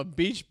face with a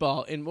beach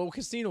ball. In what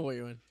casino were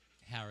you in?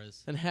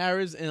 Harrah's. In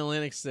Harrah's in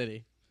Atlantic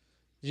City.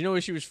 Did you know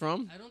where she was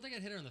from? I don't think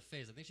I'd hit her in the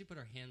face. I think she put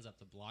her hands up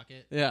to block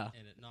it. Yeah.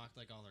 And it knocked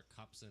like all her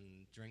cups and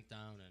drink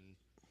down, and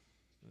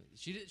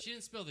she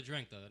didn't spill the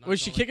drink though. Was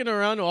she kicking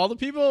around to all the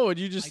people, or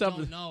did you just I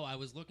don't know. I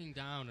was looking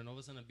down, and all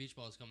of a sudden a beach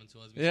ball was coming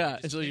towards me. Yeah,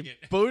 and so you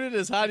booted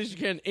as hard as you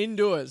can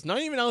indoors,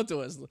 not even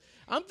outdoors.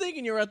 I'm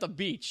thinking you're at the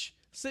beach,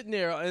 sitting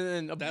there, and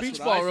then a beach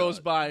ball rolls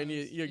by, and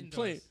you're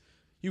playing.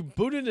 You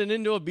booted an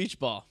indoor beach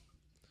ball.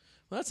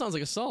 Well, that sounds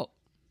like assault.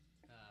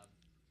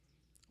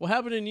 What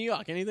happened in New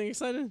York? Anything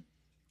exciting?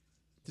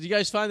 Did you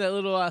guys find that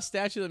little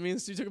statue that me and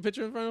Stu took a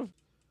picture in front of?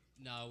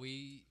 No,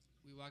 we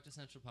walked to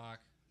Central Park.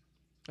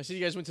 I see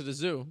you guys went to the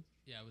zoo.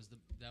 Yeah,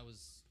 that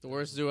was the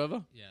worst zoo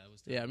ever. Yeah, it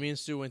was. Yeah, me and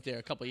Stu went there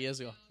a couple of years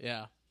ago.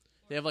 Yeah,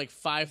 they have like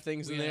 5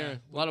 things in there.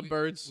 A lot of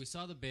birds. We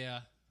saw the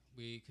bear.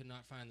 We could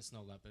not find the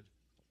snow leopard.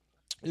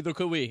 Neither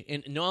could we,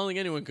 and I don't think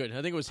anyone could.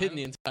 I think it was hidden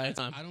the entire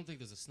time. I don't think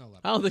there's a snow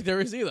leopard. I don't think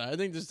there is either. I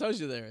think this tells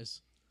you there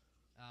is.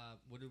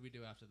 What did we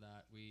do after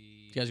that?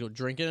 You guys go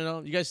drinking and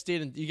all? You guys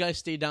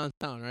stayed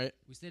downtown, right?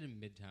 We stayed in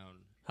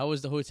Midtown. How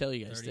was the hotel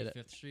you guys stayed at?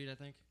 35th Street, I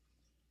think.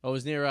 Oh, it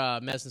was near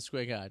Madison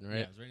Square Garden, right?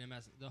 Yeah, it was right near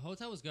Madison. The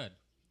hotel was good.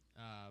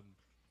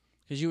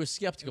 Because you were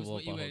skeptical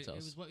about hotels. It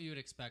was what you would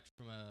expect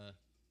from a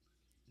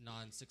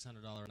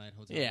non-$600 a night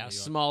hotel. Yeah,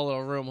 small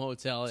little room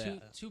hotel.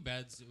 Two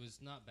beds. It was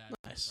not bad.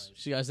 Nice.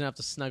 So you guys didn't have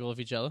to snuggle with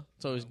each other.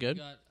 It's always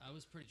good. I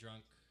was pretty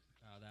drunk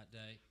that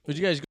day. Did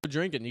you guys go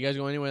drinking? You guys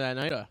go anywhere that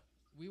night? Or?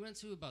 We went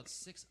to about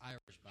 6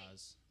 Irish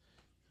bars.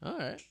 All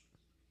right.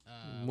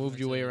 Moved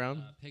your way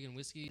around? Pig and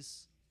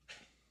Whiskies.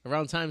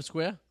 Around Times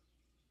Square?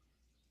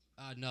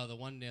 No, the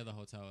one near the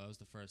hotel. That was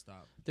the first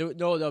stop.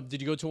 No,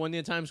 did you go to one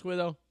near Times Square,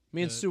 though?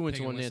 Me and Stu went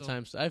to one near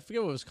Times Square. I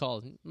forget what it was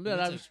called. Bar.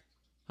 It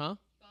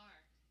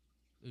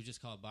was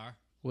just called Bar?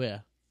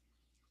 Where?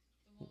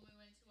 The one we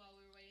went to while we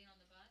were waiting on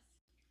the bus?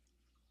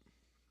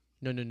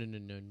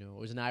 No. It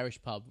was an Irish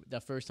pub.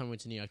 That first time we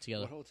went to New York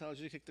together. What hotel did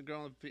you kick the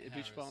girl on the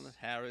beach ball in?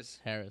 Harrah's.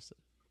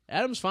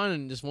 Adam's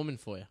finding this woman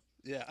for you.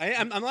 Yeah,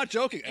 I'm not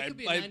joking. It could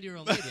be a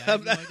 90-year-old lady. I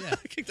have no idea.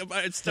 I kicked the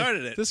and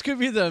started it. This could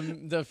be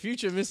the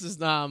future Mrs.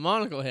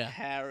 Monocle here.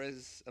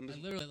 Harrah's. I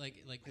literally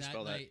like that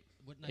night.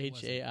 What night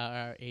was it?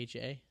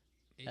 H-A-R-R-H-A?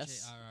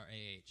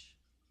 H-A-R-R-A-H.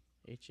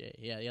 H-A.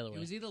 Yeah, the other way. It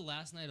was either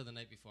last night or the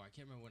night before. I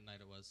can't remember what night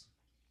it was.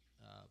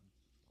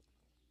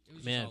 It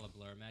was Man. just all a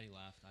blur. Maddie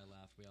laughed. I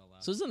laughed. We all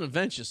laughed. So it's an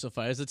adventure so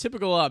far. It's a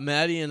typical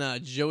Maddie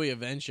and Joey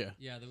adventure.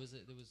 Yeah, there was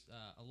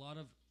a lot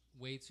of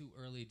way too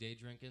early day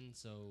drinking.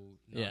 So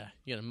yeah,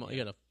 you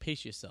gotta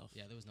pace yourself.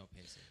 Yeah, there was no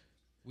pacing.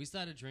 We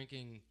started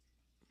drinking.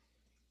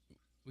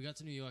 We got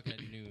to New York at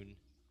noon.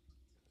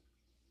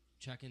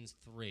 Check-ins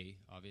 3,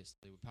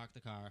 obviously. We parked the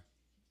car.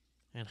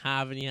 And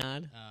Harvard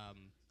yard.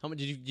 How much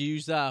did you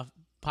use?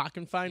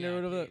 Parking Finder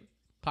or whatever.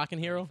 Parking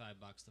Hero. $35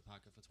 to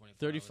park it for 24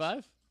 35.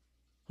 hours.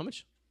 How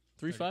much?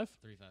 35.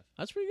 35.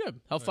 That's pretty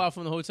good. How far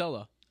from the hotel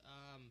though?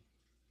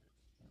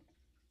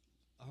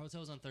 Our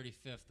hotel was on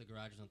 35th. The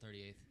garage was on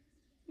 38th.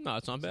 No,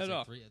 it's not bad at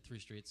all. 3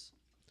 streets.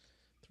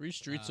 3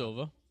 streets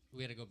over.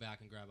 We had to go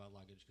back and grab our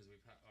luggage because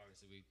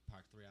obviously we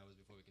parked 3 hours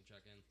before we can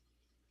check in.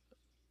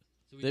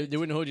 So they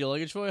wouldn't hold your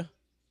luggage for you?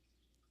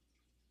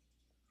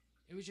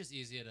 It was just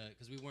easier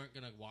because we weren't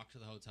going to walk to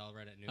the hotel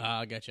right at noon.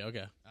 I gotcha.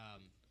 Okay.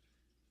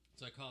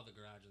 So I called the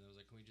garage and I was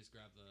like, can we just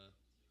grab the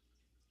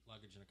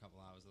luggage in a couple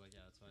hours? They're like,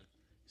 yeah, that's fine.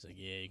 He's like,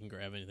 yeah, you can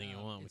grab anything you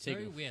want. It's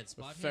very weird.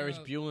 Ferris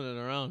Buelling it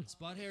around.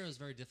 Spot Hero is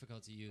very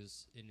difficult to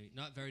use.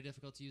 Not very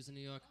difficult to use in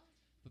New York,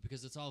 but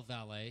because it's all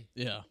valet.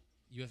 Yeah.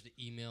 You have to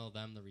email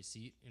them the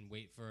receipt and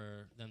wait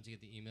for them to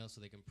get the email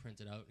so they can print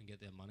it out and get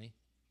their money.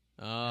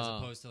 As Oh.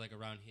 opposed to like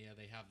around here,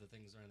 they have the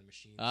things around the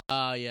machine. Yes,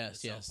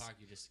 At yes. South Park,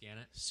 you just scan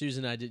it.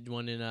 Susan and I did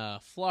one in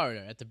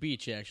Florida at the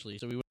beach, actually.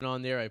 So we went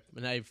on there,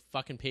 and I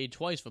fucking paid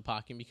twice for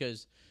parking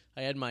because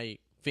I had my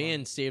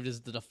van saved as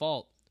the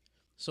default.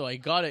 So I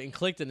got it and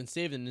clicked it and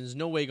saved it, and there's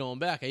no way going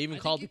back. I even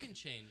called. You can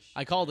change.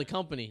 I called the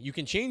company. You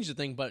can change the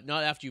thing, but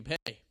not after you pay.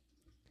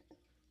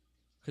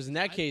 Because in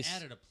that I've case,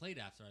 added a plate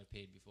after I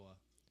paid before.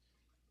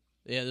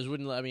 yeah, this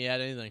wouldn't let me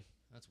add anything.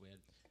 That's weird.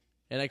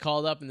 And I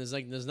called up, and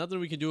there's nothing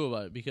we can do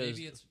about it because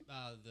Maybe it's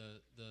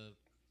the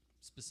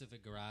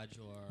specific garage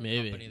or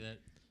Maybe. company that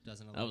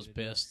doesn't allow I was you to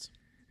do it. pissed.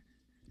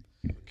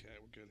 Okay,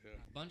 we're good here.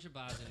 Bunch of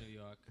bars in New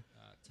York,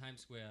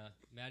 Times Square.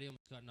 Maddie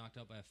almost got knocked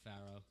out by a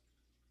pharaoh.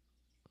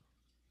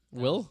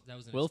 That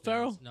was an Will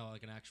experience. Ferrell? No,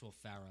 like an actual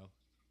pharaoh.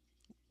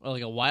 Oh,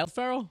 like a wild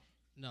pharaoh?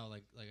 No,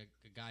 like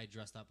a guy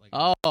dressed up like.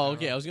 Oh, a pharaoh.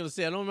 okay. I was gonna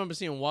say I don't remember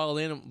seeing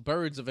wild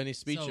birds of any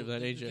speech So of that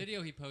the nature.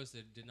 video he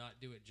posted did not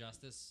do it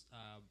justice.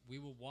 We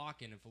were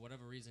walking, and for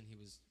whatever reason, he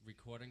was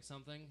recording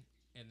something,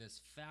 and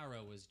this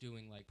pharaoh was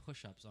doing like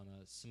push-ups on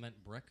a cement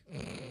brick.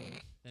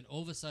 Then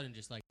all of a sudden,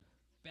 just like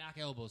back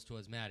elbows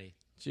towards Maddie,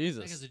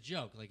 Jesus. like as a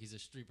joke, like he's a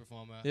street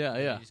performer. Yeah,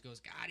 and yeah. He just goes,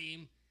 "Got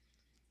him!"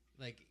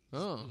 Like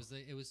Oh.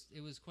 it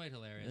was quite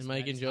hilarious. And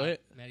Mike Maddie's enjoy heart-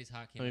 it? Maddie's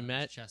heart came I mean, out of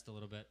Matt- his chest a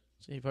little bit.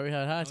 He probably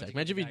had a I heart went to attack. give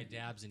Imagine the if guy he,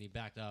 dabs and he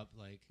backed up.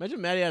 Like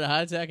imagine Maddie had a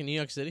heart attack in New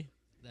York City.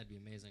 that'd be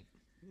amazing.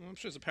 Well, I'm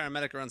sure there's a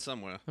paramedic around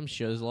somewhere. I'm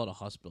sure there's a lot of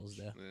hospitals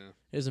there. Yeah.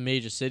 It's a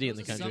major city in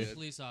the Some country.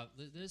 police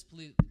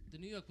the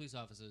New York police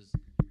officers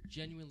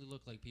genuinely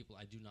look like people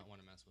I do not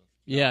want to mess with.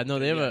 Yeah, no,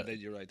 they have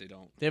You're right. They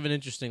don't. they have an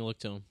interesting look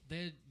to them.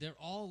 They're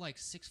all like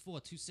 6'4",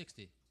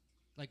 260.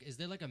 Like, is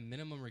there like a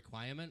minimum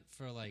requirement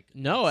for like?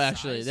 No, size?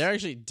 actually, they're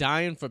actually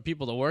dying for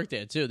people to work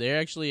there too. They're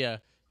actually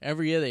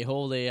every year they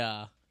hold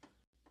a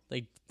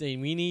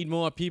we need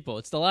more people.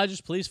 It's the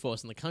largest police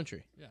force in the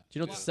country. Yeah. Do you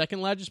know what the second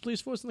largest police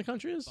force in the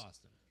country is?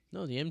 Boston.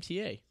 No, the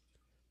MTA.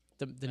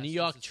 The New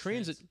York Massachusetts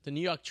Transit. The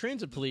New York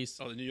Transit Police.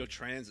 Oh, the New York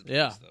Transit.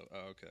 Yeah. Police, though.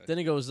 Oh, okay. Then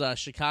it goes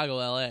Chicago,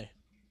 LA.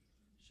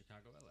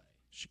 Chicago, LA.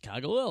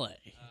 Chicago, LA.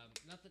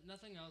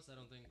 Nothing else. I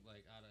don't think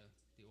like out of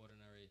the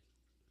ordinary.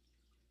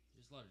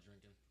 Just a lot of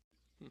drinking.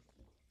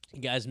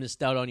 You guys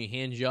missed out on your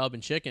hand job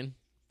and chicken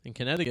in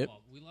Connecticut.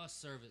 Well, we lost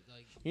service.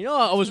 Like You know,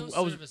 I was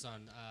service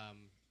on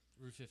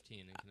Route 15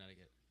 in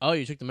Connecticut. Oh,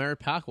 you took the Merritt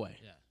Parkway.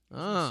 Yeah.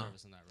 There's Ah. no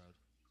service on that road.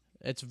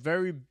 It's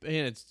very,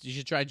 man. You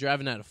should try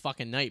driving that a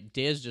fucking night.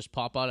 Dares just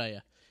pop out at you.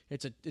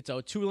 It's a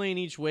 2-lane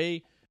each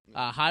way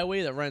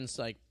highway that runs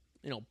like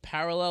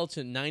parallel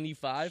to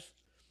 95,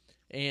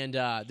 and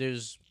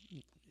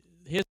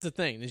here's the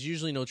thing. There's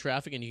usually no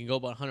traffic, and you can go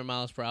about 100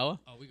 miles per hour.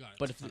 Oh, we got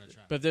But a ton of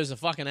traffic. if there's a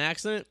fucking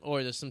accident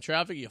or there's some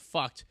traffic, you're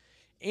fucked.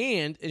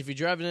 And if you're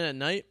driving in at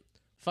night,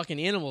 fucking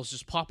animals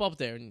just pop up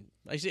there. And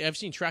I've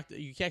seen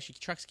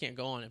trucks can't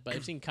go on it, but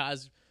I've seen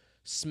cars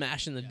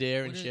smashing the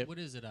deer and shit. What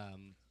is it?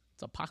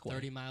 It's a parkway,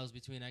 30 miles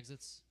between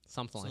exits.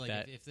 something So like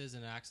like that. if there's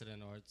an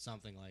accident or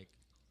something like,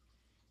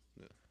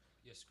 Yeah.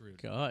 you're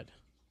screwed. God,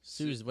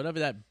 Susan, whatever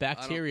that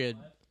bacteria,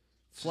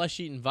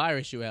 flesh-eating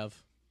virus you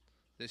have.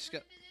 They just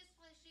got,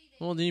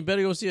 Well, then you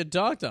better go see a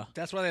doctor.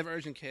 that's why they have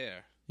urgent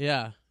care.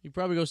 Yeah, you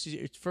probably go see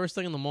it first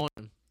thing in the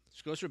morning.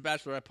 She goes to a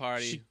bachelorette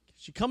party.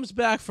 She comes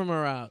back from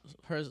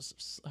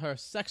her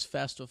sex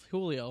fest with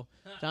Julio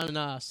down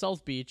in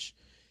South Beach,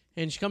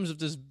 and she comes with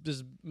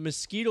this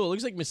mosquito. It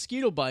looks like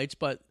mosquito bites,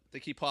 but They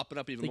keep popping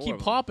up even they more. keep of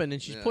them. popping,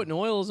 and she's Yeah. putting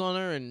oils on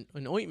her and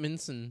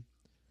ointments and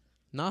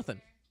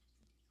nothing.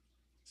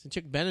 So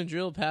chick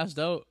Benadryl passed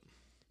out.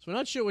 So we're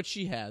not sure what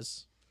she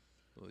has.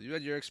 Well, you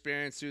had your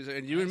experience, Susan,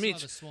 and I you and also me.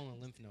 have a swollen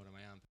lymph node in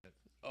my armpit.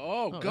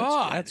 Oh, Oh,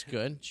 God, that's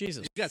good.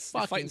 Jesus, You got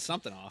fucking. fighting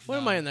something off. What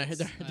am I in there?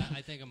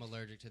 I think I'm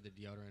allergic to the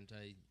deodorant.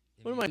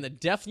 What am I in the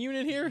deaf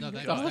unit here? No, At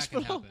that, the that can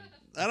hospital? happen.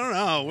 I don't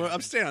know.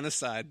 I'm staying on this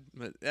side.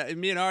 But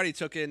me and Arty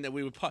took in that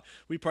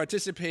we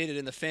participated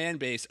in the fan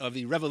base of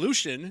the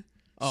Revolution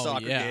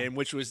soccer yeah. game,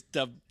 which was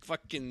the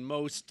fucking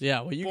most.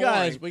 Yeah, well, you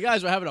boring.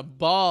 guys were having a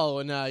ball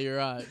when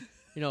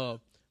you're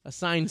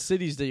assigned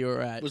cities that you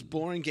were at. It was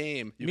boring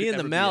game. you Me could and the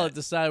ever be mallet at.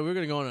 decided we were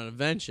going to go on an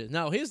adventure.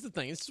 Now, here's the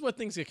thing. This is what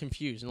things get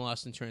confused and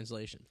lost in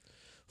translation.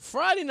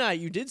 Friday night,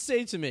 you did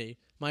say to me,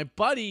 my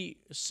buddy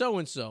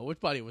so-and-so, which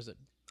buddy was it?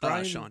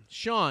 Sean.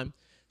 Sean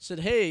said,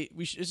 hey,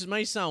 this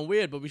might sound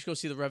weird, but we should go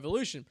see the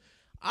Revolution.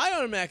 I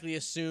automatically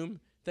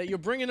assume that you're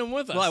bringing him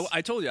with us. Well,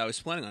 I told you I was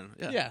planning on it.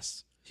 Yeah.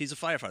 Yes. He's a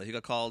firefighter. He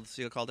got called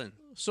in.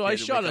 So He I had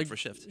to shot wake up for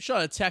shift.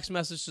 a text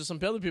message to some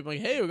other people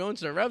like, hey, we're going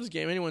to the Revs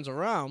game. Anyone's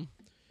around?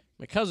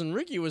 My cousin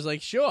Ricky was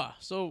like, sure.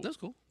 So That's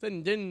cool.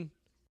 then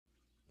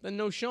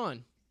no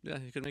Sean. Yeah,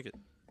 he could make it.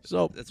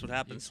 So That's what You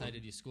happens.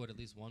 excited you scored at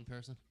least one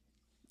person?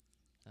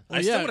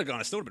 I still would have gone.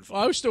 I still would have been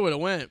Well, fun. I still would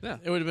have went. Yeah.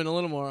 It would have been a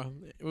little more.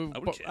 I would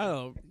don't care.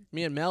 know.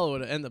 Me and Mallow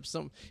would have ended up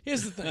some.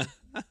 Here's the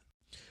thing.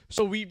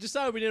 So we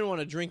decided we didn't want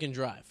to drink and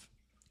drive.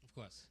 Of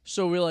course.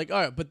 So we're like, all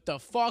right, but the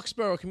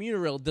Foxborough commuter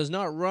rail does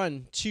not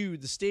run to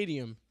the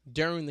stadium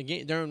during the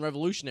game during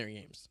Revolutionary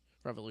games.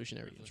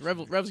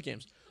 Revs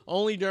games.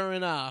 Only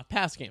during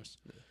past games.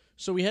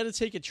 So we had to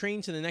take a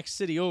train to the next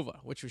city over,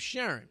 which was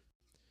Sharon.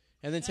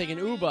 and then take an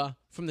Uber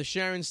from the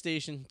Sharon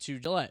station to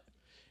Gillette.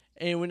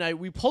 And when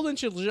we pulled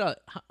into Gillette,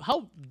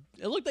 how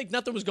it looked like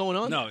nothing was going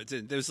on. No, it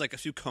didn't. There was like a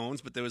few cones,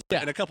 but there was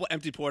Yeah. and a couple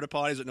empty porta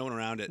potties with no one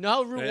around it. No,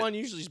 how Route Right? 1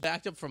 usually is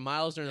backed up for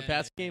miles during the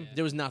Pats game.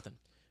 There was nothing.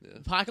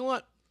 The parking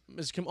lot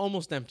was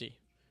almost empty.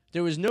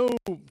 There was no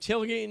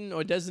tailgating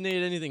or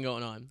designated anything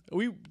going on.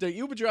 The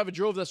Uber driver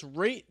drove us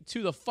right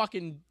to the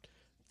fucking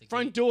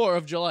front door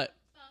of Gillette.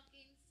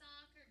 Fucking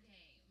soccer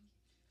game.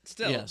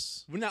 Still,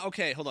 Yes. We're not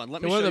okay. Hold on.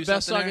 Let me They're show one of you the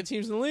best something soccer here.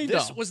 teams in the league,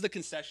 This though. was the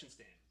concession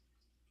stand.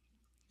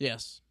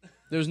 Yes.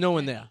 There was no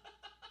one there.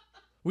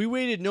 We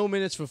waited no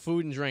minutes for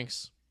food and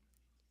drinks.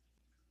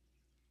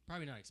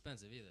 Probably not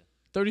expensive either.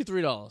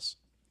 $33.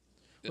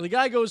 Well, the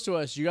guy goes to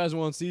us, you guys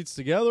want seats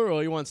together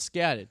or you want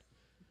scattered?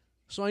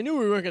 So I knew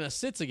we weren't going to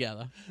sit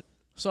together.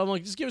 So I'm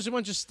like, just give us a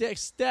bunch of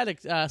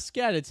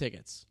scattered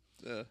tickets.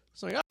 So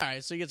I'm like, all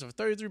right. So he gets it for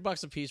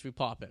 $33 a piece. We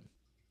pop in.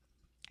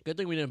 Good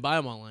thing we didn't buy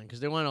them online because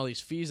they want all these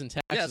fees and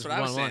taxes. Yeah, that's what if I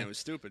we was bought saying. online. It was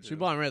stupid. So we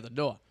bought them right at the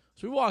door.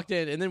 So we walked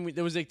in, and then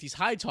there was like these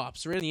high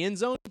tops right in the end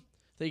zone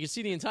that you could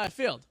see the entire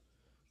field.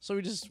 So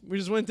we just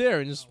went there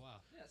and just Oh, wow.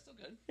 Yeah, it's still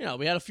good.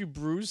 we had a few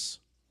brews.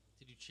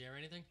 Did you share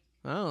anything?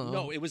 I don't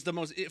know. No, it was the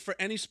most for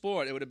any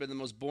sport. It would have been the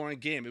most boring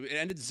game. It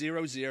ended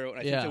 0-0, and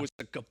I think Yeah. there was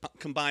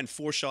combined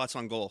 4 shots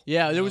on goal.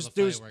 Yeah, No, there was the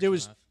there was fireworks there went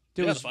was off.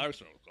 there Yeah, was the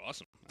fireworks were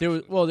awesome.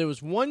 there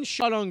was one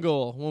shot on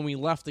goal when we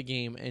left the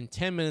game and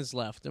 10 minutes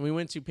left, and we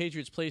went to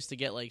Patriots Place to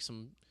get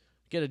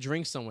get a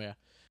drink somewhere.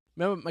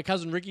 Remember my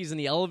cousin Ricky's in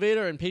the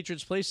elevator in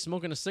Patriots Place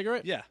smoking a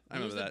cigarette? Yeah, I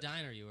What was remember the that.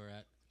 diner you were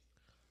at?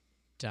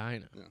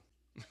 Diner.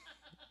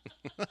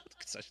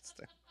 Concession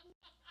stand.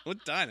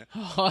 What diner?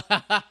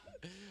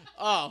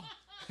 Oh.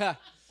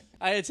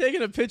 I had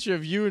taken a picture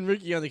of you and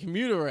Ricky on the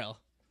commuter rail,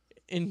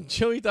 and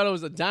Joey thought it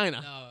was a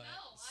diner. No,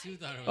 Sue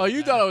thought it was Oh, you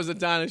a thought diner. it was a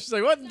diner. She's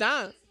like, what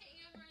diner?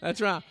 That's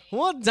right.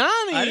 What diner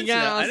I you didn't, see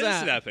that. I guys didn't at?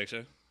 see that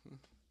picture.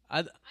 I,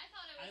 I thought it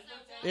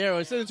was that yeah,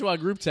 we sent it to our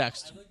group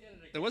text.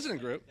 It wasn't a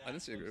group. I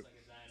didn't see a group. Doesn't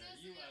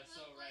it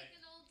look like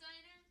an old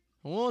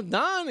diner? What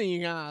diner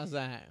you guys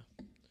at?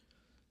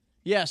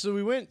 Yeah, so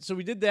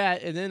we did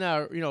that, and then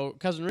our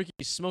cousin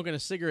Ricky's smoking a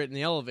cigarette in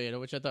the elevator,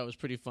 which I thought was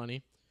pretty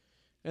funny.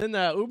 And then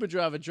the Uber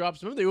driver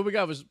drops. Remember the Uber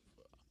guy was.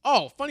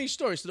 Oh, funny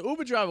story. So the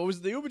Uber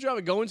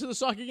driver going to the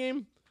soccer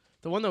game?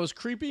 The one that was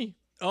creepy?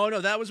 Oh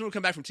no, that was when we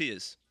come back from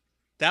Tia's.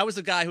 That was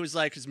the guy who was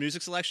like his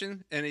music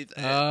selection, and he.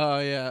 Oh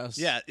yes.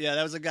 yeah,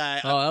 that was the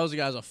guy. Oh, that was the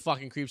guy who was a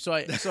fucking creep. So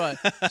I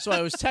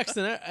was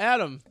texting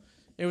Adam.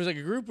 It was like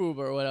a group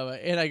Uber or whatever,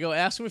 and I go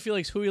ask him if he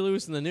likes Huey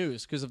Lewis in the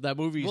News because of that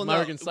movie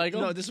American Psycho.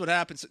 No, this is what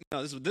happened.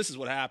 No, this is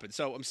what happened.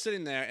 So I'm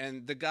sitting there,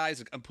 and the guy's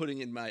like, I'm putting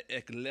in my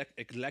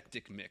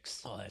eclectic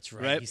mix. Oh, that's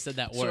right. Right? He said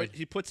that So word.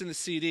 he puts in the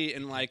CD,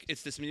 and like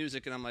it's this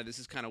music, and I'm like, this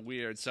is kind of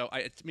weird. So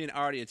me and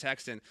Arty are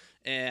texting,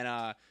 and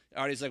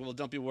Arty's like, well,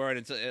 don't be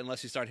worried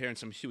unless you start hearing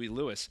some Huey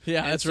Lewis.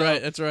 Yeah, And that's so-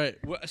 right. That's right.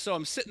 So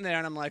I'm sitting there,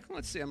 and I'm like,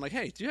 let's see. I'm like,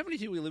 hey, do you have any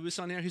Huey Lewis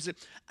on there? He said,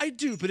 I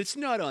do, but it's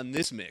not on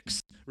this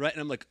mix, right?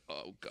 And I'm like,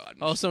 oh god.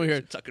 Oh, so we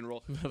heard- tuck and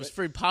roll. It was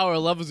free Power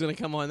of Love was gonna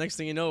come on. Next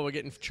thing you know, we're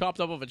getting chopped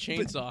up with a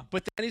chainsaw.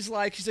 But then he's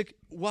like,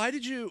 why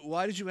did you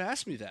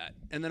ask me that?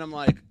 And then I'm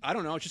like, I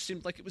don't know. It just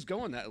seemed like it was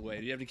going that way.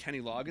 Do you have any Kenny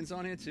Loggins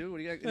on here too? What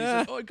do you got? And he's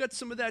like, oh, I got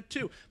some of that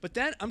too. But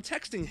then I'm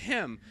texting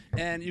him,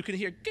 and you can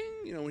hear ding,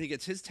 when he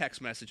gets his text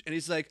message, and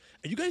he's like,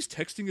 are you guys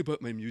texting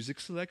about my music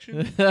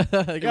selection?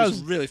 The It guy was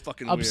was really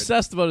fucking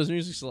obsessed about his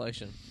music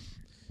selection.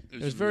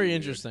 weird. It was very really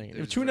interesting. weird. There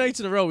were It was 2 very- nights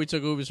in a row we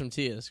took Ubers from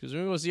Tia's because we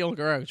were going to see Uncle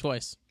Guerrero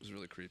twice. It was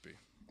really creepy.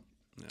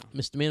 Yeah.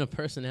 Mr. Man of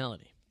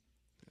Personality.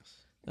 Yes.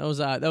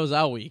 That was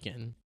our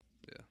weekend.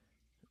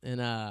 Yeah.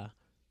 And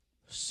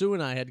Sue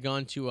and I had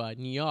gone to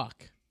New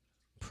York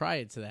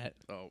prior to that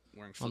Oh,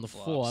 wearing on the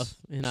flip-flops.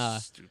 4th.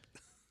 And Stupid.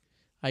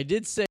 I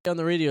did say on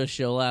the radio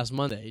show last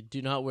Monday,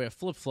 do not wear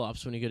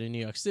flip-flops when you go to New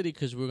York City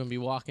because we're going to be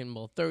walking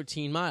about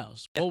 13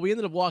 miles. Well, we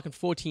ended up walking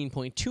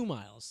 14.2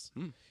 miles.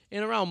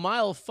 And around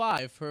mile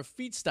 5, her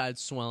feet started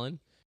swelling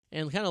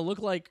and kind of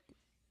looked like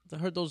I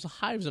heard those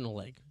hives in her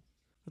leg.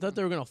 I thought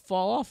they were going to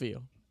fall off of you.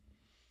 No,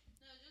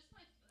 just my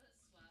foot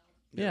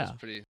swelled. It Yeah. was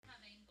pretty. I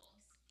have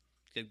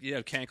ankles. You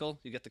have cankle?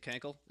 You get the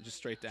cankle? Just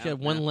straight down? She had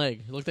one Yeah.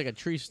 leg. It looked like a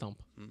tree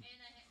stump. And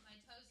my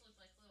toes look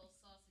like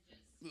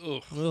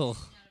little sausages Ugh. Ugh.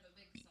 out of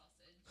a big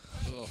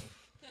sausage.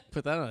 Ugh.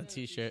 Put that on a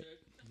t-shirt.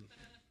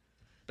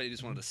 But you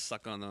just wanted to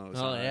suck on those.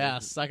 Oh, huh? yeah.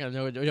 Suck on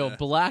it. Yeah.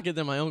 Blacker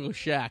than my Uncle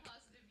Shaq.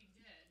 Positive you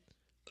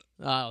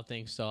did. I don't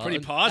think so. Pretty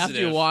After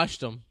positive. you washed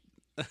them.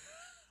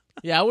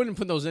 Yeah, I wouldn't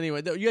put those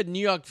anyway. You had New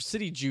York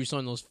City juice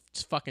on those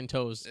fucking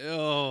toes.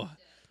 Ew.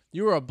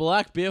 You were a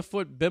black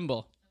barefoot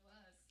bimbo.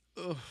 I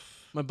was. Ugh.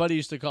 My buddy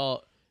used to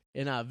call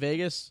in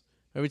Vegas.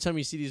 Every time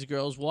you see these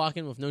girls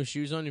walking with no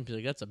shoes on, you'd be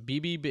like, that's a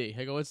BBB.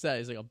 I go, what's that?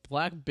 He's like, a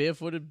black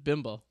barefooted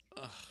bimbo.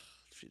 Ugh.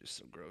 Feet are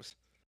so gross.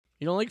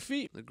 You don't like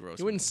feet? They're gross.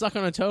 You wouldn't suck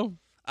on a toe?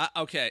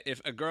 Okay,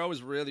 if a girl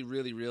was really,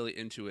 really, really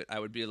into it, I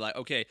would be like,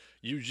 okay,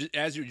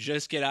 as you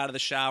just get out of the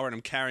shower and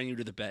I'm carrying you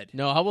to the bed.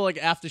 No, how about like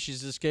after she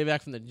just came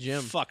back from the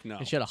gym? Fuck no.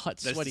 And she had a hot,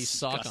 That's sweaty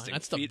sock on. disgusting.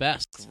 That's the Feet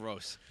best. are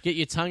gross. Get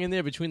your tongue in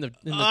there between the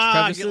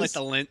crevices. Get like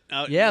the lint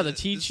out. Yeah, the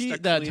tea Start cheese,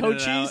 the cleaning toe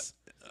it out. cheese.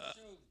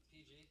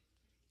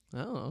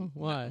 Oh,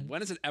 why?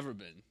 When has it ever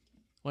been?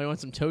 Why, you want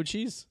some toe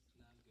cheese?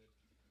 Nah, I'm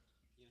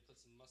good. You gonna put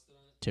some mustard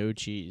on it? Toe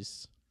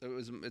cheese.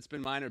 It's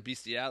been minor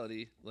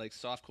bestiality, like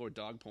softcore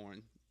dog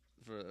porn,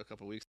 for a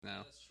couple weeks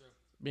now. That's true.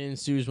 Me and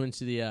Suze went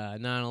to the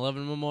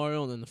 9/11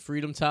 memorial and then the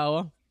Freedom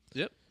Tower.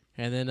 Yep.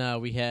 And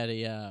then we had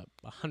a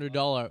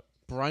 $100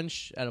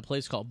 brunch at a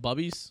place called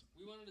Bubby's.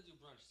 We wanted to do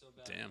brunch so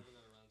bad. Damn. We never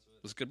got around to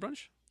it. Was it good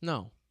brunch?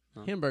 No.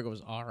 Huh. Hamburger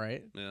was all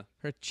right. Yeah.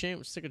 Her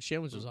stick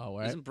sandwich was all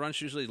right. Isn't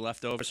brunch usually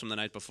leftovers from the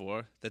night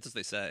before? That's what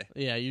they say.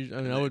 Yeah,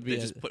 that would be.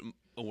 They just put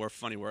a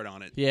funny word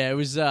on it. Yeah, it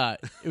was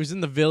in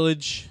the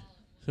Village.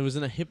 It was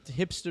in a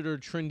hipster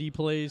trendy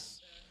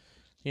place.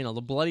 You know,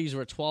 the Bloodies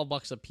were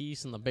 $12 a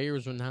piece and the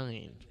Bears were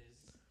 $9.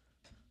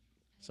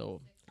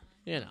 So,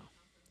 you know,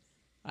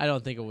 I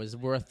don't think it was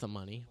worth the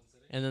money.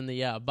 And then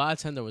the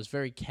bartender was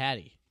very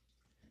catty.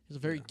 He was a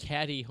very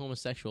catty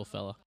homosexual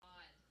fella.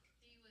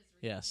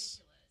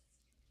 Yes.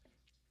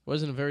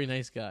 Wasn't a very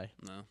nice guy.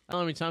 No. I don't know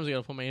how many times I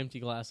gotta put my empty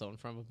glass out in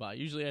front of a bar.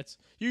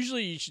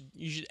 Usually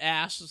you should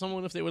ask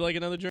someone if they would like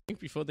another drink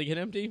before they get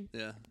empty.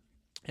 Yeah.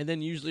 And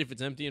then usually if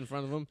it's empty in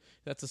front of them,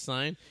 that's a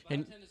sign.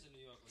 And Bartenders in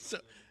New York were So-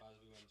 not great bars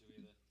we went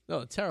to either.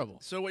 no, terrible.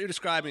 So what you're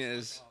describing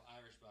is All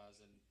Irish bars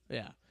and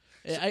Yeah.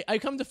 I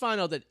come to find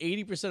out that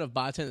 80% of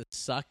bartenders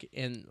suck,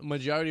 and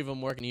majority of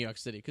them work in New York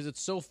City because it's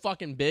so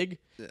fucking big.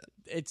 Yeah.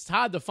 It's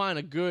hard to find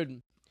a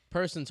good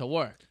person to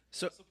work.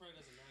 so also probably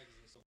doesn't matter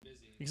because they're so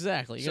busy.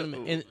 Exactly. So-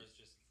 And, It's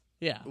just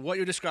yeah. what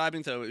you're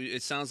describing though.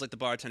 It sounds like the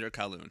bartender at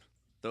Kowloon.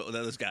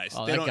 Those guys.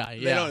 Oh, they that don't, guy,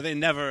 They yeah. don't. They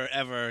never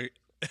ever.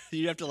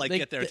 You have to like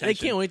get their They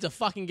attention. can't wait to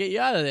fucking get you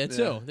out of there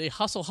too. Yeah. They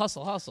hustle.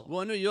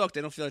 Well, in New York,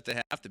 they don't feel like they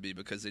have to be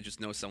because they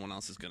just know someone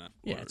else is gonna.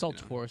 Yeah, order, it's all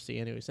you know.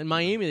 touristy anyways. In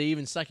Miami, they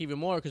even suck even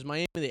more because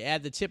Miami, they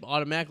add the tip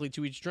automatically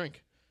to each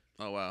drink.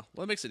 Oh wow.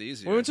 Well, it makes it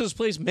easier. We went to this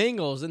place,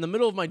 Mango's. In the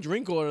middle of my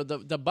drink order,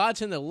 the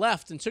bartender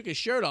left and took his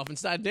shirt off and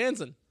started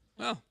dancing.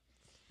 Oh.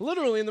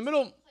 Literally in the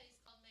middle. Place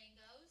called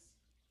Mangoes.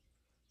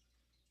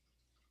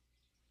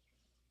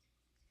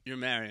 You're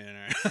marrying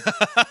her.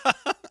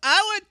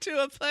 I went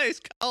to a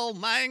place called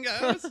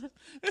Mangoes.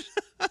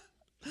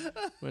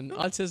 When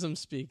autism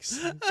speaks.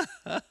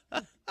 I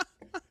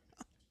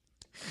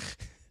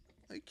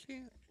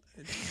can't.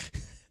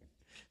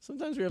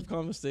 Sometimes we have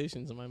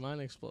conversations and my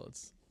mind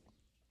explodes.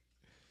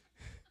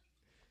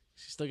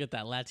 She still got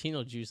that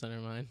Latino juice on her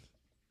mind.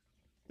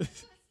 Wasn't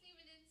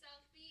even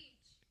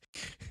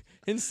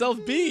in In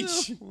South Beach.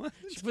 South Beach. What?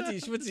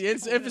 She puts the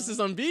emphasis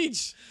on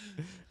beach.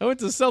 I went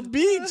to South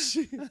Beach.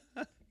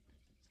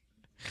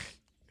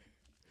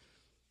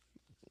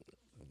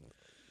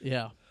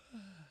 Yeah.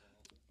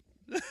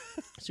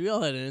 So we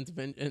all had an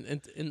intervention.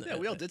 Yeah,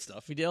 we all did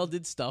stuff. We all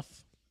did stuff.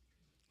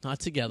 Not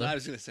together. I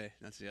was gonna say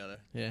that's the other.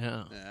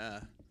 Yeah. Yeah.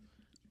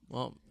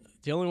 Well,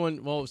 the only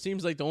one. Well, it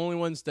seems like the only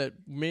ones that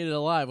made it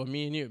alive were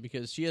me and you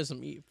because she has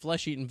some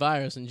flesh-eating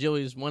virus, and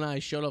Jilly's one eye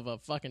showed up a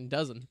fucking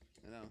dozen.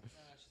 I know.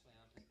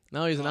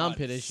 Now he's an God,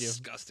 armpit issue.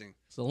 Disgusting.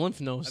 It's a lymph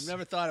node. I've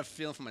never thought of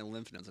feeling for my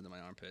lymph nodes under my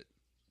armpit.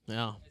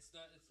 Yeah. it's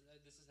not.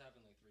 This has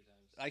happened like 3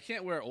 times. I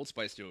can't wear Old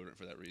Spice deodorant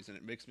for that reason.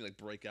 It makes me like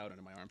break out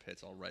under my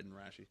armpits, all red and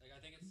rashy. Like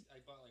I think I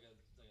bought like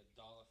a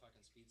dollar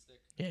fucking speed stick.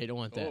 Yeah, you don't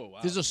want that. Oh, wow.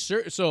 There's a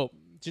so.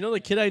 Do you know the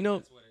kid I know?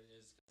 That's what it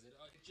is.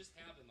 'Cause it just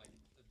happened like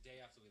the day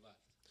after we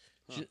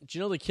left. Do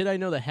you know the kid I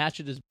know that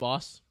hatcheted his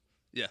boss?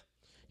 Yeah.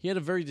 He had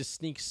a very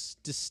distinct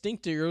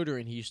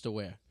deodorant he used to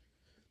wear.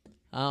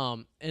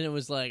 And it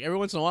was like every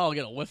once in a while I'll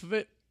get a whiff of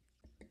it.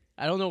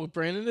 I don't know what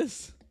brand it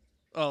is.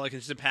 Oh, like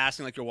it's just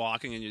passing, like you're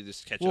walking and you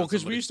just catch. Well, on because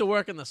we somebody. used to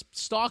work in the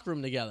stock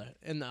room together.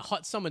 In the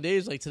hot summer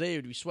days like today,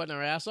 we'd be sweating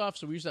our ass off,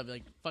 so we used to have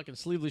like fucking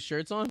sleeveless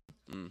shirts on.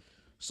 Mm.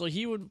 So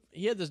he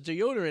had this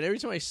deodorant. Every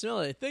time I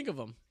smell it, I think of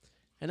him.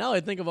 And now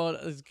I think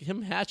about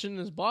him hatching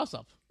his boss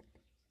up.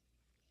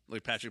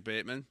 Like Patrick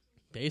Bateman.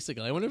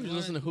 Basically, I wonder if he's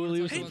listening to wanna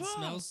Julio. talk Hey, about Paul.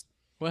 smells?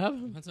 What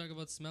happened? Want to talk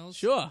about smells?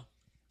 Sure.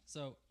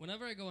 So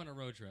whenever I go on a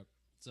road trip,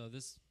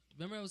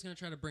 remember I was gonna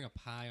try to bring a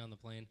pie on the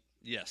plane.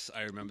 Yes,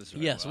 I remember this.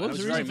 Yes, Well. what was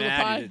I the was very reason for the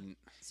mad pie? he didn't.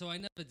 So I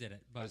never did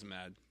it. I But was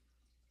mad.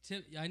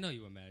 I know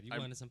you were mad. You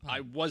wanted some pie.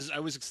 I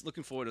was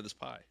looking forward to this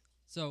pie.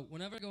 So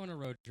whenever I go on a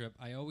road trip,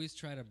 I always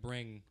try to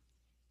bring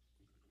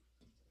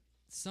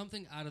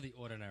something out of the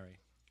ordinary,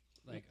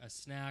 like a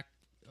snack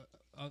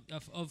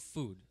of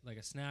food, like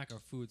a snack or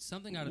food,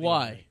 something out of the Why?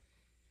 ordinary.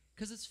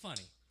 Because it's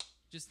funny.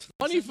 Just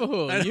Funny for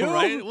who? I know, You?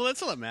 right? Well,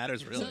 that's all that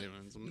matters, So, really.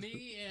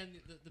 me and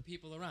the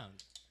people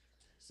around.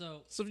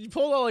 So So if you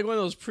pulled out like one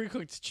of those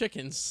pre-cooked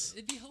chickens.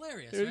 it'd be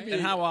hilarious, It would right? be-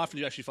 And how often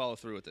do you actually follow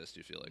through with this? Do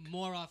you feel like?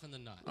 More often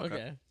than not.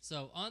 Okay.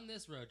 So on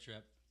this road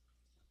trip,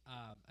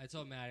 I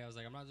told Maddie, I was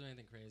like, I'm not doing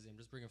anything crazy. I'm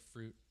just bringing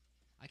fruit.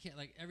 I can't,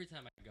 like, every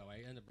time I go,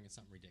 I end up bringing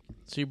something ridiculous.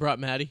 So you brought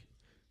Maddie.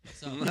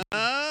 So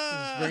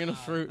Bringing a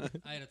fruit.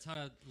 I had a ton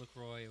of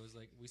LaCroix. It was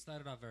like, we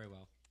started off very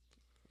well.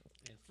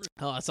 And fruit.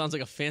 Oh, that sounds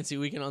like a fancy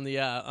weekend on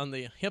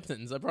the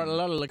Hamptons. I brought a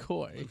lot of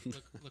liqueur.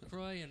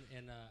 LaCroix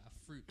and a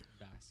fruit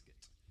basket.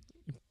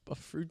 A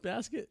fruit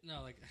basket?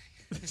 No, like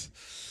a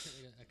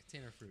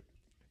container of fruit.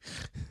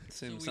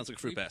 Same, So sounds like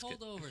a fruit we basket.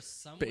 pulled over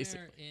somewhere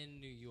Basically.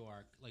 in New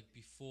York, like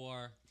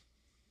before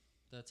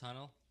the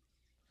tunnel.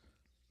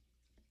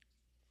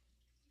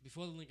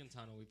 before the Lincoln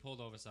Tunnel, we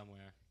pulled over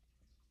somewhere.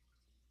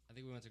 I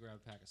think we went to grab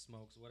a pack of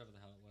smokes, whatever the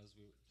hell it was.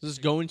 Is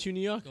this going to New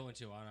York? Going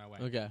to on our way.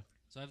 Okay.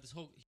 So I have this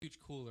whole huge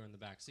cooler in the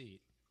back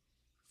seat,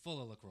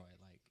 full of LaCroix,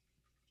 like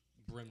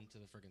brimmed to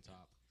the friggin'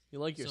 top. You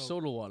like your So-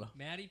 soda water.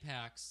 Maddie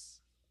packs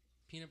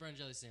peanut butter and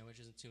jelly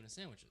sandwiches and tuna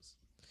sandwiches.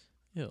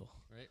 Ew.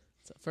 Right?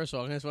 So first of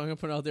all, I'm gonna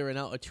put out there right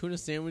now. A tuna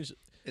sandwich,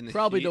 In the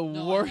probably heat. the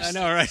No, worst I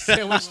know, right?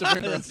 sandwich to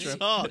bring on a They- trip.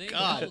 Oh, they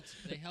God.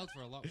 They held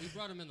for a long. We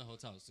brought them in the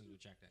hotel as soon as we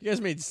checked in. You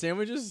guys made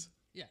sandwiches?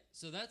 Yeah,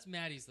 so that's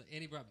Maddie's.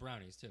 And he brought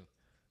brownies too.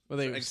 Were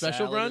they Egg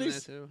special salad in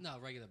brownies? there, too? No,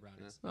 regular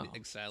brownies. Oh.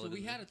 Egg So salad. we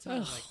in had there. a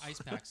ton of like ice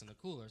packs in the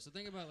cooler. So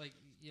think about like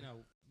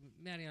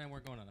Maddie and I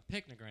weren't going on a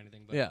picnic or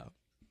anything, but Yeah.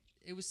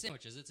 it was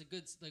sandwiches. It's a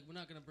good like we're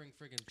not gonna bring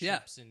friggin' Yeah.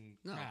 chips and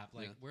No, crap.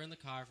 Like yeah. we're in the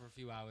car for a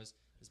few hours.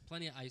 There's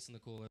plenty of ice in the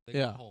cooler. They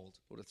Yeah. can hold.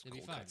 What it's It'd be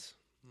cold fine. cuts.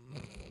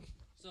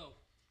 So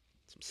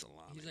Some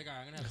salami. he's like, all right,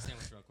 I'm gonna have a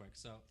sandwich real quick.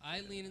 So I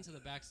lean into the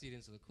back seat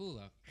into the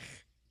cooler.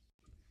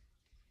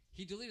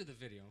 He deleted the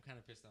video. I'm kind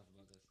of pissed off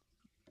about this.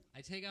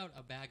 I take out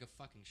a bag of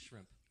fucking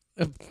shrimp.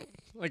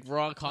 Like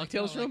raw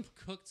cocktail Like, no, shrimp?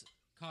 Like cooked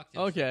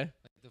cocktail shrimp. Okay.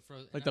 Like the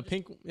frozen. Like the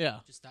pink, yeah.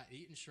 Just start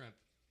eating shrimp.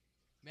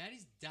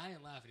 Maddie's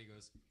dying laughing. He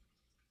goes,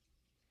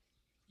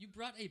 "You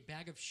brought a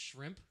bag of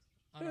shrimp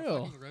on a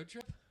Ew. fucking road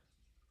trip?"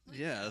 Like,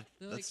 Yeah,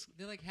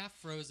 they're like half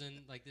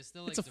frozen. Like they're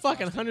still like It's a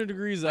fucking defrosted. 100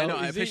 degrees I out. know,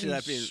 I He's picture eating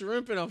that being-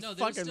 shrimp in a No, they were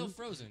fucking. still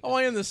frozen. Oh,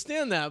 I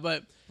understand that,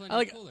 but Plenty I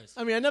like. of coolers.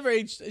 I mean, I never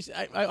ate.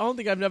 I don't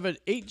think I've never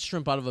ate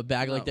shrimp out of a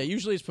bag like No. that.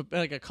 Usually it's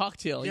like a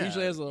cocktail. It Yeah.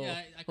 usually has a little, Yeah,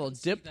 I little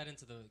couldn't dip. sneak that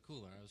into the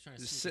cooler. I was trying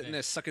to Just sneak sitting it there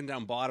in. sucking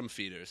down bottom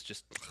feeders.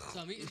 Just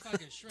So I'm eating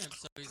fucking shrimp.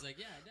 So he's like,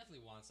 "Yeah, I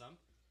definitely want some."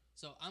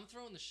 So I'm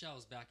throwing the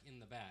shells back in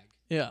the bag,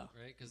 Yeah.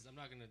 right? Because I'm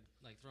not gonna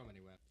like throw them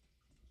anywhere.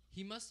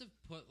 He must have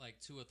put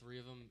like 2 or 3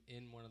 of them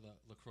in one of the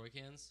LaCroix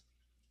cans.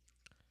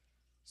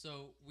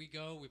 So we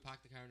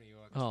park the car in New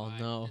York. It's Oh, fine.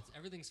 no.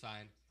 Everything's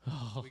fine.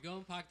 Oh, We go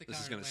and park the This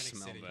car is in gonna Atlantic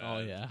smell City. bad. oh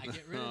yeah. I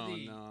get rid oh of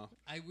the. no.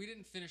 We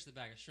didn't finish the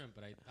bag of shrimp,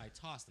 but I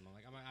tossed them. I'm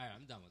like, all right,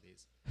 I'm done with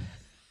these.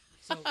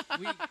 So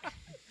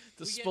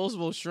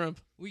Disposable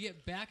shrimp. we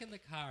get back in the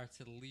car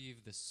to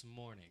leave this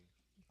morning.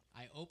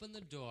 I open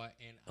the door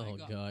and I Oh,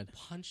 got God.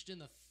 punched in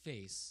the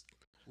face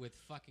with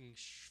fucking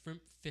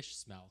shrimp fish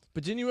smell.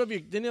 But didn't you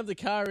have the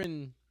car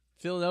in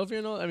Philadelphia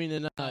and all? I mean,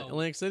 in No.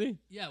 Atlantic City.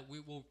 Yeah, we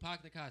will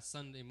park the car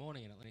Sunday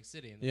morning in Atlantic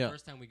City, and the Yeah.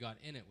 first time we got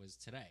in it was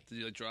today. Did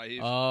you like dry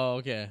heave? Oh,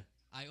 okay.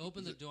 I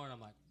opened the door and I'm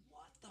like,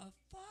 what the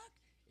fuck?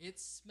 It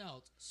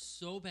smelled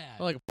so bad.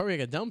 Oh, like probably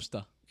like a dumpster,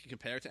 Can you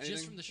compare it to anything?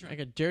 just from the shrimp. like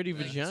a dirty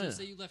Like, vagina. So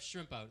say you left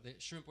shrimp out, the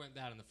shrimp went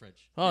bad in the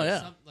fridge. Oh,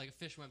 yeah. Like a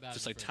fish went bad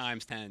Just in like the fridge.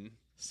 times 10.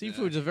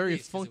 Seafood's are very Please,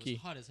 'cause It funky.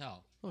 was hot as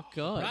hell. Oh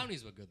God.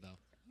 Brownies were good though.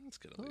 That's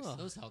good at least. Oh.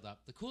 Those held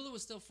up. The cooler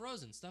was still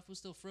frozen. Stuff was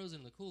still frozen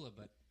in the cooler,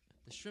 but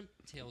the shrimp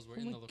tails were Oh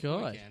in my the LaCroix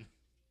God. can.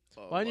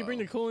 Oh, Why didn't you bring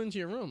wow. the cooler into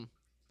your room?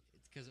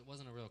 It's because it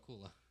wasn't a real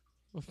cooler.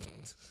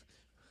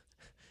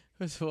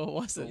 So what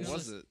was it? What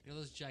was those, it? You know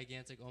those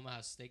gigantic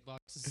Omaha steak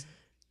boxes?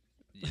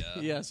 Yeah.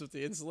 Yes, with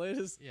the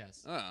insulators.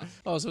 Yes. Oh.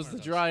 Oh, so it's One the of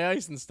those. dry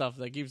ice and stuff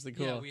that keeps the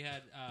cooler. Yeah, we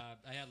had.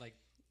 I had like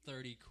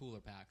 30 cooler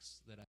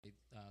packs that I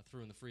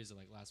threw in the freezer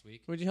like last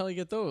week Where'd the hell you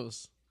get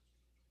those?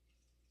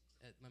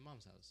 at my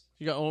mom's house.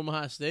 You got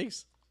Omaha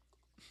steaks?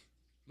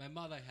 My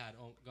mother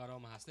got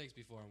Omaha steaks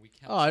before, and we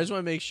kept. Oh, I just some.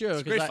 want to make sure. It's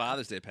a 'cause great I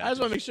Father's Day package.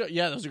 just want to make sure.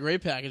 Yeah, that was a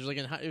great package. Like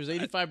it was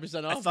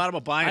 85% I off. thought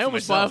about buying it I for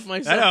almost bought it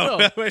myself.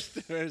 for myself,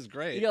 I know. it was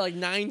great. You got like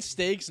 9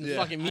 steaks and Yeah.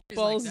 fucking He's like,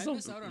 meatballs "Did I and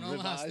miss stuff. out on Rib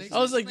Omaha eyes. steaks?" I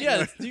was like, Just yeah,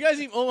 make- do you guys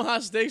eat Omaha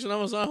steaks when I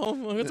was not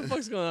home? Like, what the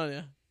fuck's going on?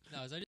 Yeah.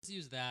 No, I just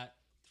used that,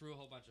 threw a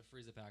whole bunch of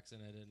freezer packs in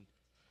it, and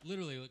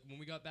literally, like, when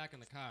we got back in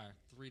the car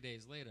 3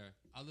 days later,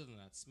 other than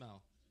that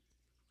smell,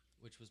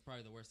 which was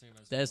probably the worst thing I've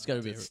ever That's got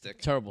to be a Does it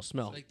stick? terrible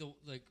smell.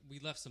 Like we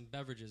left some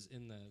beverages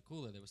in the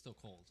cooler; they were still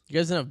cold. You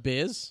guys didn't have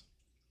beers?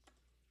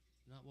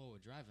 Not while we're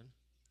driving.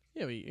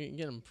 Yeah, but you can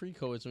get them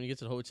pre-codes when you get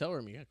to the hotel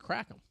room. You got to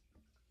crack them.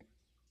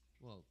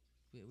 Well,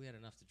 we had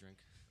enough to drink.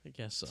 I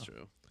guess so. That's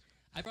true.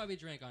 I probably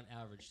drank on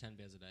average 10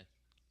 beers a day,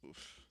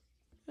 Oof.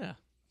 Yeah,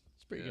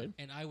 it's pretty Yeah. good.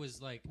 and I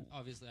was like,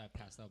 obviously, I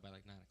passed out by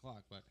like 9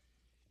 o'clock, but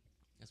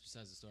that's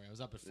besides the story. I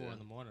was up at 4 Yeah. in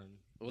the morning.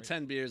 Well, right-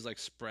 10 beers like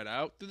spread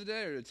out through the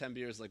day, or 10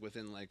 beers like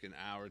within like an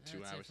hour, I'd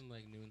 2 say hours? from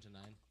like noon to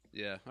 9.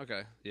 Yeah.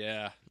 Okay.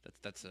 Yeah.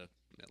 That's a.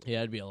 Yeah,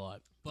 it'd be a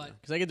lot. But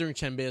Because I could drink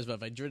 10 beers, but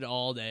if I did it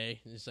all day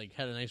and just like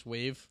had a nice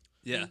wave,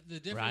 Yeah. the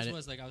Ride difference it.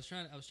 was like I was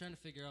trying to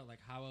figure out like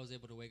how I was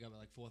able to wake up at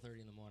like 4:30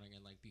 in the morning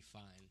and like be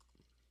fine.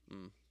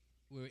 Mm.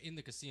 We were in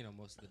the casino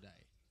most of the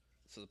day.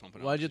 So the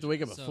pumping. why'd you have to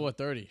wake up at So-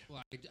 4:30?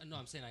 Well, no,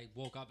 I'm saying I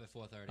woke up at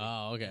 4:30.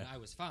 Oh, okay. And I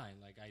was fine.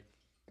 Like I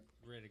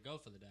ready to go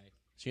for the day.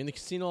 So you're in the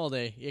casino all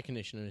day, air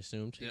conditioning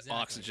assumed. Yeah,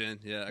 Exactly. oxygen.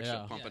 Yeah. Extra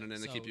Yeah. pumping Yeah, it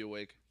in to keep so- you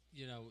awake.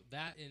 You know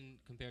that in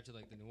compared to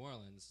like the New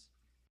Orleans,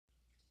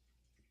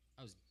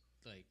 I was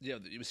like, Yeah.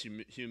 It was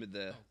humid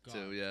there Oh, God.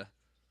 too. Yeah.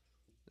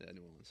 Yeah.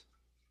 New Orleans.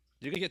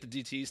 You're gonna get the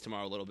DTS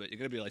tomorrow a little bit. You're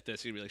gonna be like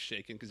this. You're gonna be like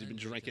shaking because I you've been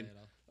didn't drink drinking. today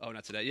at all. Oh,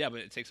 not today. Yeah, but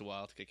it takes a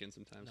while to kick in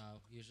sometimes.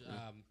 No, usually.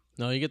 Yeah.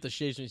 No, you get the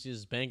shades when you see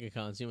his bank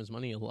account and see how much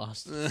money he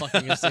lost.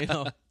 Fucking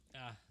casino.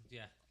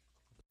 Yeah.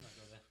 Let's not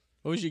go there.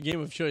 What was your game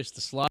of choice?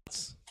 The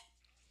slots?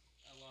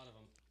 A lot of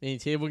them. Any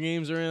table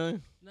games or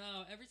anything?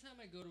 No, every time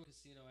I go to a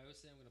casino, I always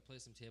say I'm going to play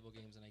some table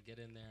games, and I get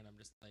in there, and I'm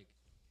just like,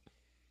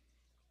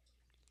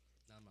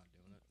 no, I'm not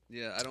doing it.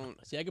 Yeah, I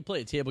don't. See, I could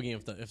play a table game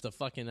if the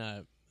fucking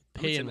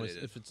paying was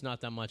intimidated. if it's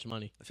not that much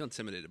money. I feel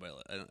intimidated by it.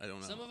 I don't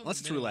know. Some of them Unless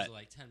it's minimums roulette. are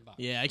like $10.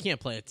 Yeah, I can't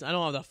play it. I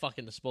don't have that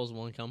fucking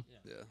disposable income.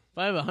 Yeah, If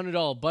I have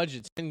 $100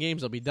 budget, 10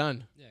 games, I'll be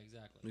done. Yeah,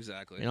 exactly.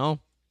 exactly. You know.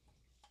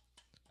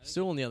 I think-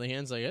 Still, on the other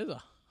hand, it's like it's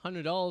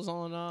 $100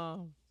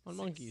 on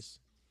monkeys.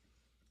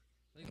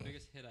 I think the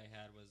biggest hit I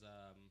had was like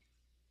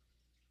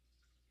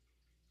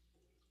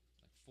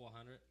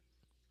 400,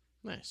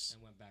 Nice.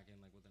 and went back in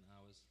like within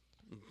hours.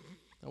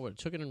 I would have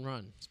took it and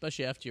run,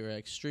 especially after your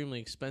extremely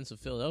expensive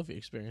Philadelphia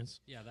experience.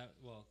 Yeah,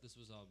 this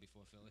was all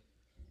before Philly.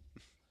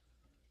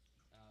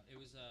 It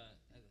was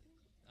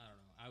I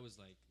don't know. I was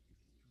like,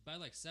 by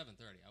like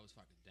 7:30, I was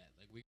fucking dead.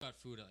 Like we got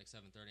food at like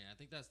 7:30, and I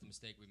think that's the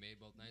mistake we made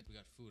both nights. We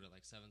got food at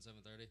like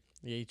 7:30.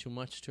 You ate too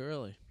much too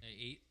early. I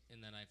ate,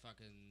 and then I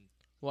fucking.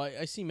 Well,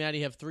 I see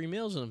Maddie have 3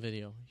 meals in the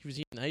video. He was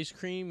eating ice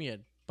cream. He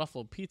had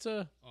buffalo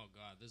pizza. Oh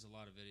god, there's a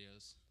lot of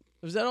videos.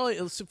 Was that all?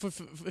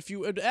 If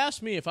you had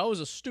asked me if I was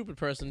a stupid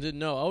person and didn't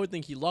know, I would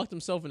think he locked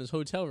himself in his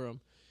hotel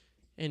room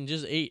and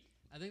just ate.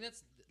 I think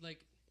that's like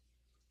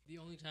the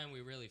only time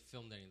we really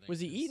filmed anything. Was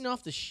he eating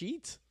off the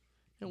sheet?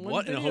 In one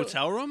What, in a video?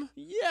 hotel room?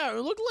 Yeah,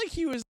 it looked like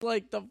he was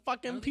like the I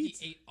fucking don't think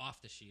pizza. he ate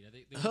off the sheet. I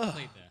think there was a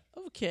plate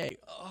there. Okay,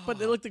 but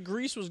the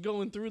grease was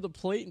going through the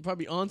plate and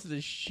probably onto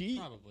the sheet.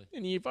 Probably.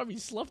 And he probably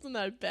slept in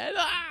that bed.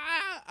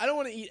 I don't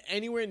want to eat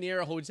anywhere near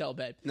a hotel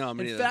bed. No,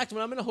 me In neither. fact,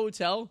 when I'm in a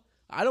hotel,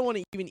 I don't want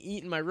to even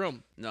eat in my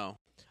room. No.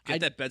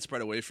 Get that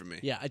bedspread away from me.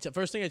 Yeah,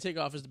 first thing I take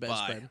off is the Bye.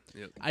 bedspread.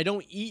 Yep. I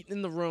don't eat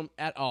in the room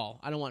at all.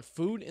 I don't want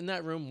food in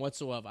that room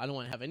whatsoever. I don't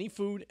want to have any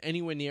food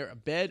anywhere near a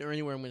bed or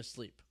anywhere I'm going to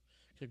sleep.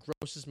 It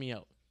grosses me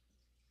out.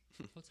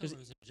 Hotel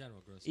rooms in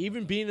general gross.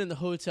 Even being in the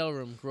hotel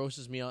room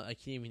grosses me out. I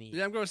can't even eat.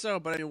 Yeah, I'm grossed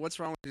out, but I mean, what's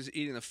wrong with just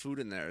eating the food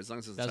in there as long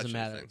as it doesn't Doesn't touch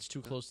matter. anything? It's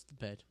too close to the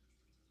bed.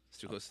 It's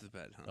too close to the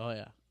bed, huh? Oh,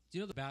 yeah. Do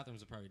you know the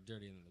bathrooms are probably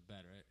dirtier than the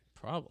bed, right?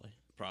 Probably.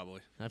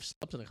 Probably. I've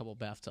slept in a couple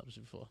bathtubs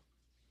before.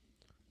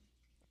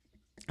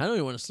 I don't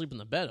even want to sleep in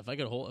the bed if I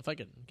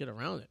could get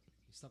around it.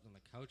 You slept on the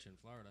couch in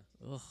Florida.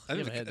 Ugh, I yeah,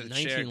 think but I had the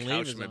 19 shared couch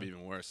layers might on. be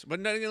even worse. But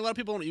a lot of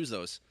people don't use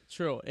those.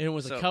 True, and it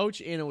was a So-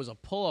 couch and it was a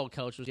pull-out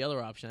couch was the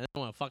other option. I didn't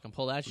want to fucking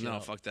pull that shit No,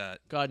 out. fuck that.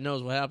 God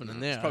knows what happened in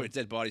there. It's probably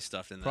dead body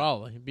stuff in there.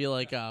 Probably. It'd be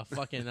like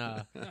fucking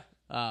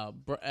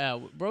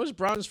what was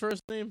Brown's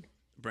first name?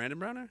 Brandon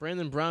Browner?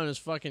 Brandon Brown, his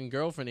fucking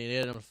girlfriend. He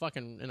had him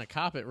fucking in a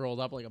carpet rolled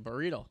up like a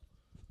burrito.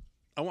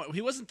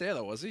 He wasn't there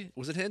though, was he?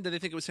 Was it him? Did they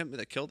think it was him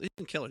that killed? He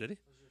didn't kill her, did he?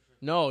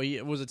 No,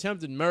 it was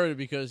attempted murder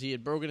because he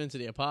had broken into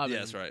the apartment. Yeah,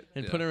 that's right.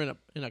 And Yeah. put her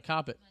in a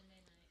carpet.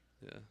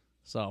 Yeah.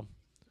 So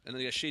And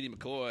then you got Shady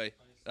McCoy.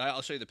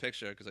 I'll show you the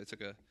picture because I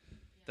took a.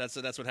 That's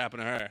what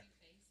happened to her.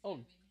 oh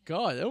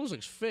god, that almost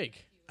looks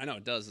fake. I know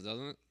it does,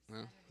 doesn't it?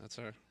 Yeah, that's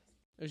her.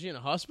 Is she in a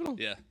hospital?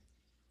 Yeah.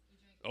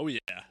 Oh yeah.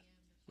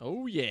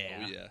 Oh yeah.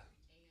 Oh yeah.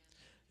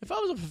 If I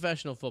was a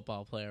professional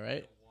football player,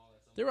 right?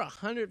 There are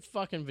 100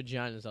 fucking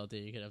vaginas out there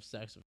you could have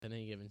sex with at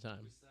any given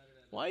time.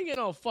 Why are you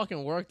getting all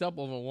fucking worked up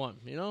over one?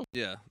 You know?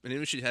 Yeah. And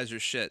even if she has your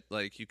shit,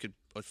 like you could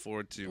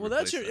afford to. Well,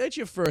 that's replace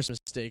your first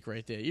mistake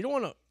right there. You don't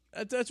want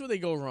to. That's where they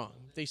go wrong.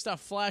 They start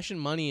flashing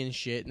money and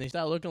shit, and they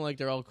start looking like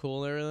they're all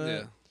cool and everything.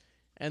 Yeah.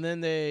 And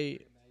then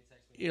they,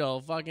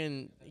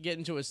 fucking get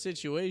into a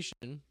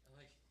situation,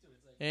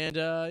 and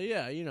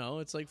yeah,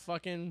 it's like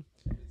fucking.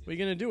 What are you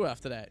gonna do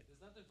after that?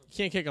 You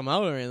can't kick them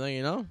out or anything,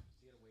 you know?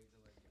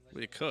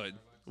 Well, you could.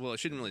 Well,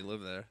 she didn't really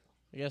live there.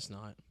 I guess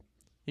not.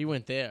 He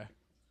went there.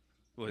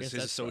 Well, I guess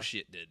his that's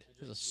associate did.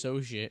 His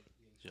associate.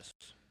 Just.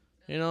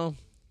 What are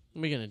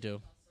we gonna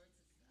do?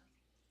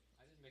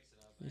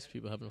 These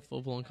people having a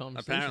full blown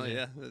conversation. Apparently,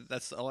 here. yeah.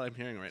 That's all I'm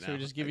hearing right Should now. we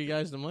just give you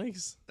guys the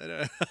mics? I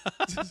know.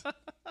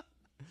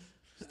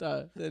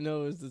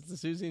 No, it's the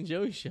Susie and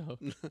Joey show.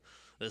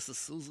 This is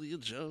Susie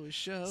and Joey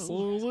show.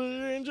 Susie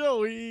and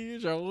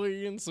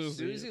Joey and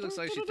Susie. Susie looks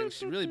like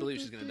she really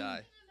believes she's gonna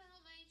die.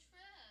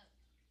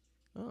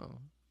 Oh,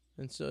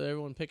 and so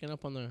everyone picking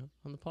up on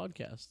the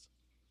podcast.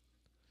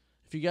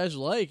 If you guys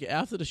like,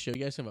 after the show,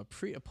 you guys have a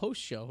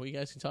post show where you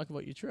guys can talk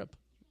about your trip.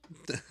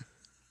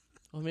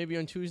 Or maybe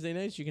on Tuesday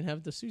nights you can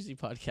have the Susie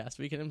podcast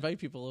where you can invite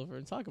people over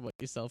and talk about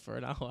yourself for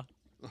an hour.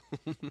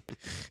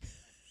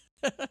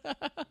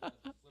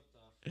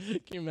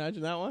 Can you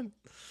imagine that one?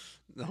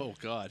 Oh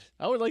God.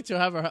 I would like to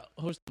have her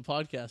host the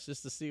podcast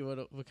just to see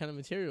what kind of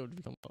material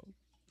would come up.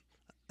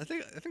 I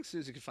think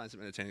Susie could find some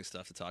entertaining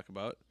stuff to talk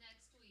about.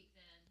 Next week,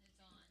 then it's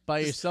on. By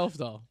yourself,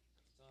 though.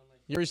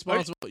 You're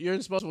responsible. You're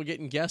responsible for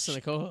getting guests and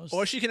a co-host.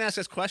 Or she can ask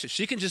us questions.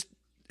 She can just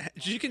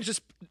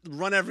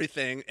run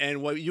everything,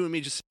 and you and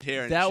me just sit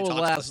here and that she will talks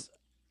to last, us.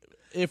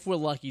 if we're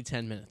lucky,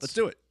 10 minutes. Let's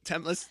do it.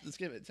 Let's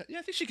give it. Yeah,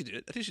 I think she could do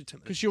it. I think she'd 10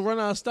 Because minutes. she'll run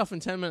out of stuff in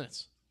 10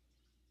 minutes.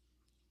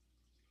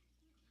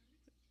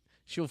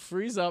 She'll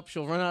freeze up.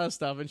 She'll run out of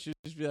stuff, and she'll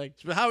just be like,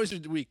 But how was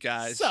your week,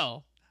 guys?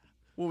 "So,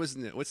 what was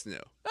new? What's new?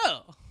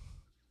 oh,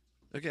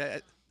 Okay,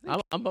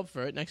 I'm up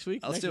for it next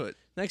week. Let's do it.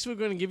 Next week,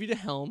 we're going to give you the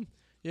helm.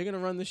 You're going to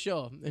run the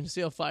show and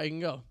see how far you can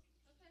go.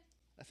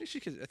 I think she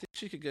could. I think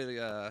she could get.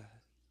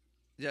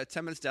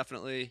 10 minutes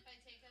definitely. If I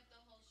take up the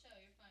whole show,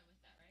 you're fine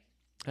with that,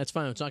 right? That's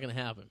fine. It's not going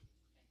to happen.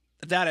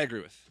 That I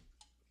agree with.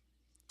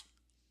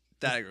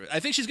 I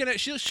think she's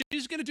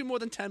gonna do more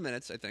than 10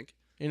 minutes. I think.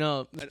 You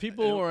know,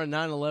 people who are on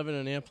 9/11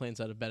 on airplanes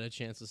had a better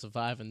chance to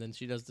survive, and then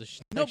she does the.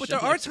 No, but there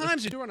are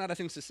times you do run out of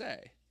things to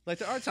say. Like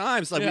there are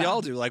times, like we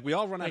all do. Like we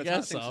all run out of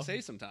things to say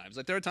sometimes.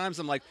 Like there are times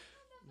I'm like.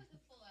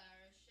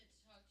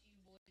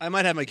 I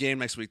might have my game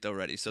next week though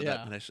ready, so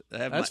that I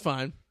have that's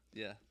fine.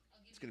 Yeah,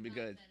 it's gonna be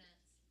good.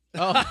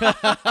 Oh,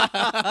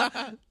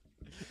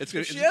 it's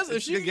good. If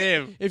It's a good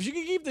game. If she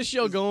can keep the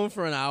show going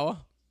for an hour,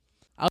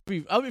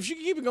 if she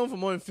can keep it going for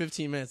more than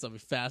 15 minutes, I'll be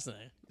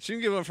fascinated. She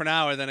can give it for an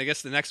hour, then I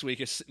guess the next week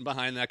you're sitting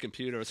behind that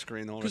computer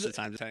screen all the rest of the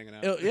time just hanging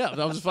out. Yeah,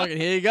 I was fucking.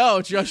 Here you go.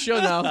 It's your show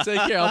now.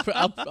 Take care.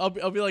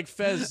 I'll be like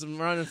Fez. I'm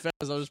running Fez.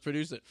 I'll just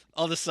produce it.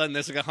 All of a sudden,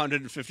 there's like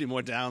 150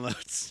 more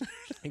downloads.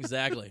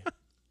 Exactly.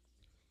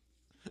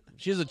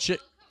 She's a chick.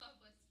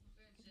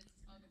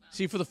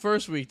 See, for the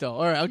first week though,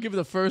 all right, I'll give you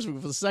the first week.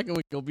 For the second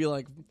week, it'll be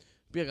like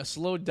a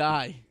slow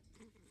die.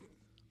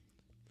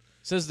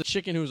 Says the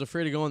chicken who was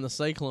afraid to go on the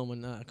cyclone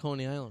in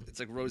Coney Island. It's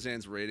like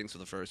Roseanne's ratings for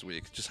the first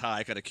week. Just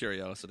high out of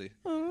curiosity.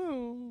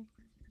 Oh.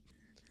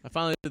 I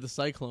finally did the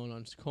cyclone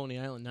on Coney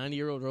Island.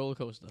 90-year-old roller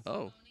coaster.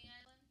 Oh.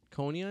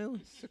 Coney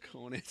Island?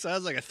 Coney. It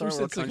sounds like a Who third said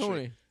world country.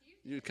 Saucony?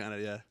 You kind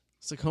of, yeah.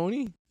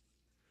 Saucony?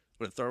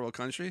 What, a third world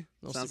country?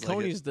 No, Sounds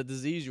Saucony's like the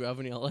disease you have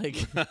in your leg.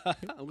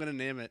 I'm going to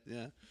name it,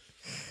 yeah.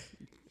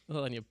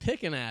 Oh, and you're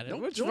picking at it.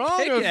 What's don't wrong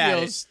pick with at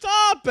you? it.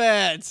 Stop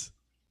it!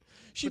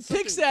 She But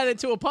picks at it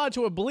to a pot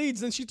till it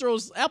bleeds, then she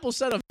throws apple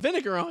cider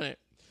vinegar on it.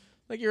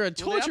 Like you're a Well,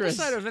 the apple torturous.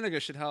 cider vinegar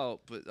should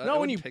help, but I No,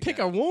 when you wouldn't pick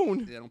at a it.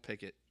 wound, Yeah, don't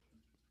pick it.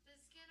 The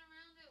skin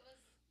around it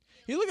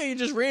was. you look like you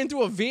just ran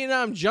through a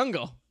Vietnam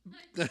jungle.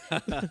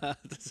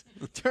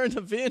 Turned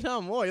to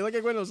Vietnam War. You look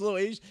like one of those little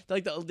Asian,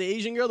 like the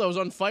Asian girl that was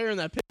on fire in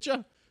that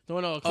picture. The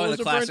one that Oh, clothes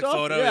the were burnt classic off?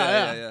 photo?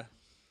 Yeah.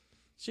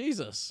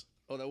 Jesus.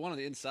 Oh, that one on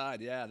the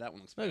inside. Yeah, that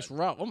one looks That bad. looks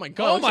rough. Oh my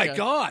god. Oh my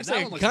God, It's that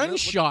like one a looks real-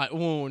 gunshot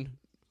wound.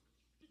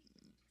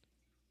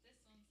 This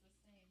one's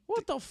the same.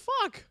 What the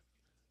fuck?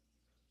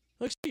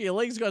 Looks like your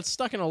legs got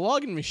stuck in a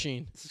logging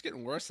machine. This is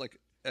getting worse, like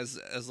as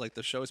like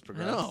the show's I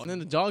progressed. know. And then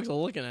the dogs are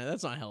looking at it.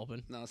 That's not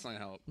helping. No, it's not gonna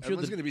help. I'm sure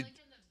Everyone's the- gonna be. Licking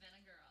the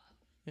vinegar off.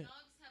 Yeah. Dogs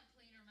have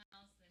cleaner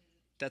mouths than.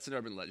 That's an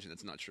urban legend.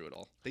 That's not true at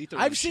all. They eat their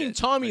own I've seen shit.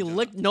 Tommy They do.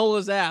 lick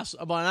Nola's ass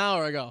about an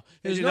hour ago.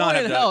 There's do no not way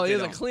have in that. hell They he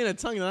has a don't. cleaner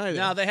tongue than I do.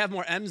 Now they have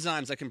more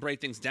enzymes that can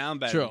break things down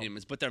better True. than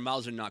humans, but their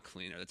mouths are not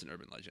cleaner. That's an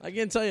urban legend. I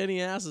can't tell you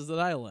any asses that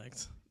I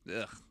licked.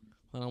 Ugh.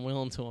 That I'm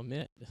willing to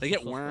admit. They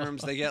get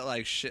worms. They get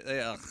like shit.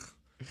 Ugh.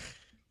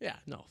 Yeah,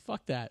 no,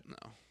 fuck that. No.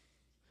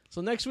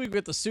 So next week we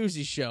got the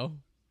Susie show.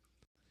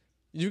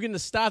 You're gonna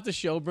start the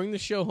show, bring the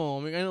show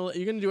home.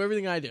 You're gonna do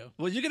everything I do.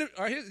 Well, you're gonna.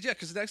 Yeah,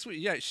 because next week,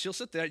 yeah, she'll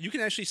sit there. You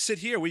can actually sit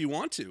here where you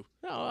want to,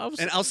 No,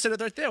 and I'll sit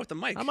right there with the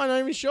mic. I might not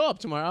even show up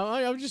tomorrow.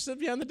 I'll just sit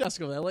behind the desk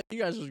over there. Let you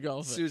guys just go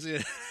with it. Susie.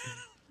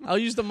 I'll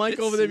use the mic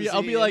over there.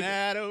 I'll be Susie like, and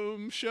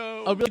Adam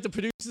show. I'll be like the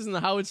producers in the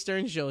Howard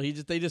Stern show. They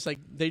just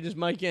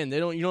mic in. You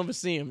don't ever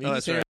see him. You Oh,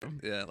 just that's hear right.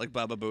 him. Yeah, like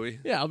Baba Booey.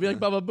 Yeah, I'll be like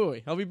Baba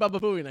Booey. I'll be Baba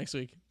Booey next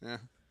week. Yeah.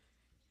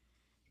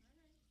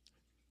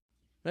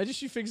 Imagine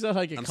she figures out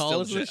how to get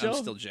callers to the show. I'm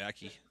still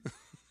Jackie.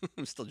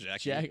 I'm still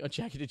Jackie.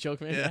 Jackie the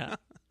Joke Man. Yeah.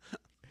 Yeah.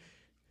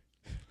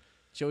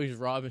 Joey's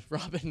Robin.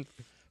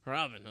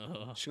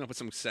 Oh. She's gonna put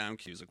some sound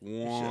cues like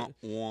wah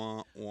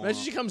wah wah.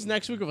 Imagine she comes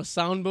next week with a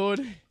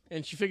soundboard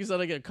and she figures out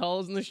how to get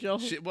callers in the show.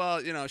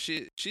 Well, you know,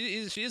 she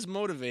is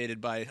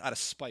motivated out of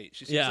spite.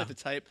 She seems Yeah. like the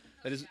type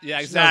that is. Yeah,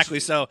 exactly.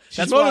 So She's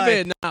that's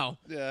motivated now.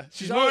 Why, yeah,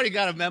 she's She's already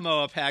got a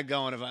memo up had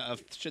going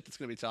of shit that's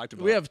gonna be talked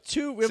about. We have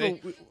two. We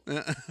See?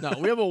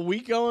 have a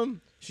week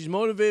going. She's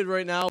motivated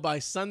right now. By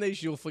Sunday,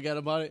 she'll forget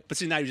about it. But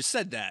see, now you just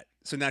said that,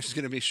 so now she's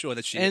gonna be sure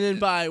that she. And then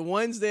by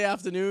Wednesday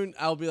afternoon,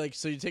 I'll be like,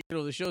 "So you take it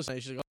over the show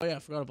tonight?" She's like, "Oh yeah, I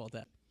forgot about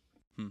that."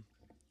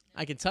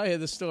 I can tell you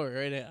the story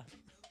right here.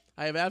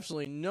 I have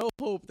absolutely no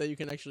hope that you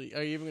can actually.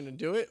 Are you even going to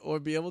do it or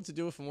be able to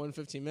do it for more than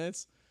 15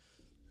 minutes?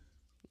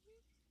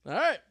 All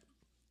right.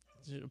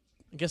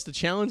 I guess the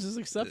challenge is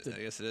accepted. I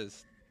guess it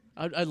is.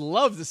 I'd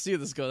love to see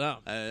this go down.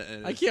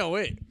 I can't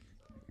wait.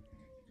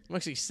 I'm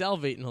actually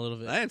salivating a little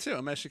bit. I am too.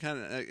 I'm actually kind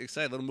of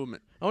excited. A little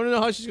movement. I want to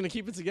know how she's going to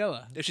keep it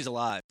together. If she's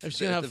alive. If she's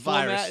going to have the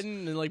virus.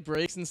 formatting and like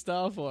breaks and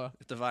stuff, or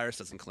If the virus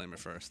doesn't claim her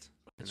first.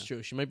 that's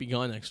true. She might be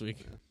gone next week.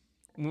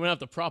 We're gonna have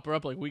to prop her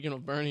up like Weekend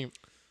with Bernie.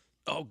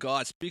 Oh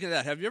God! Speaking of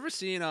that, have you ever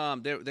seen?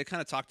 They kind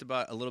of talked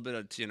about a little bit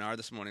of TNR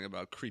this morning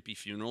about creepy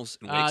funerals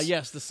and wakes.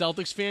 Yes, the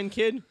Celtics fan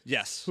kid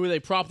Yes. who they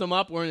propped him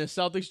up wearing his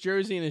Celtics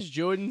jersey and his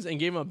Jordans and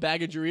gave him a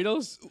bag of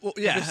Doritos. Well,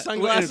 yeah. With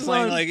sunglasses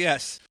playing, on. like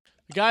yes.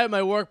 The guy at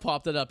my work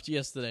popped it up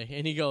yesterday,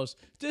 and he goes,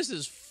 "This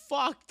is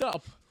fucked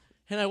up."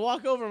 And I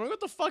walk over, I'm like,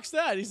 "What the fuck's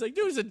that?" He's like,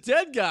 "Dude, it's a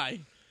dead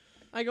guy."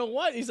 I go,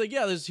 "What?" He's like,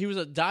 "Yeah, he was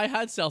a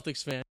diehard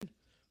Celtics fan,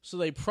 so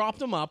they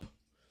propped him up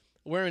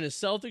wearing his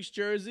Celtics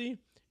jersey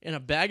and a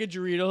bag of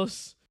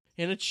Doritos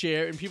in a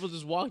chair, and people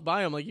just walked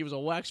by him like he was a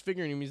wax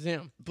figure in a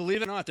museum.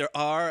 Believe it or not,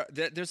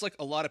 there's like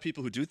a lot of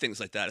people who do things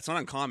like that. It's not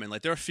uncommon.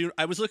 Like there are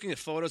I was looking at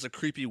photos of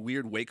creepy,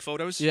 weird wake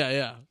photos.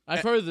 Yeah.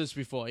 I've heard of this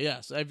before.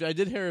 Yes, I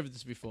did hear of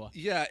this before.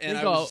 Yeah, and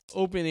I think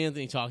Opie and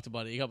Anthony talked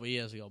about it a couple of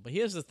years ago. But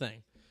here's the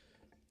thing: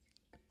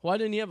 why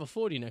didn't he have a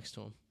 40 next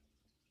to him?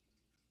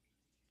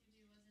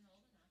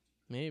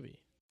 Maybe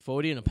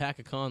 40 and a pack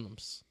of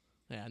condoms.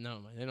 Yeah, no,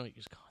 man, they don't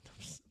use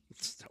condoms.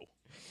 So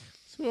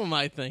Who am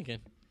I thinking?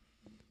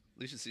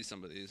 you should see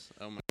some of these.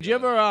 Oh my Would you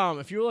ever,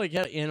 if you were like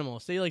had an animal,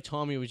 say like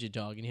Tommy was your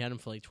dog, and you had him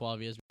for like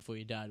 12 years before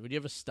you died, would you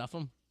ever stuff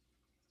him?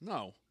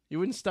 No. You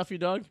wouldn't stuff your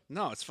dog?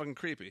 No, it's fucking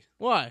creepy.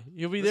 Why?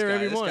 You'll be there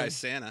every morning.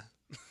 This guy's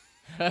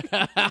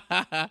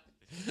Santa.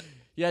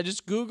 Yeah,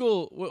 just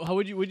Google. How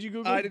would you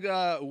Google? I'd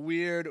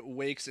weird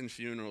wakes and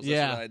funerals.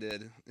 That's what I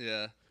did.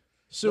 Yeah.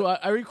 So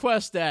I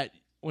request that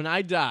when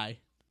I die,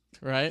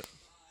 right?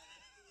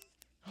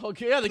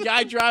 Okay, yeah, the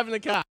guy driving the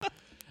car.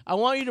 I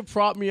want you to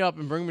prop me up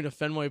and bring me to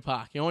Fenway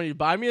Park. I want you to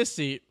buy me a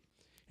seat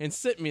and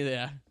sit me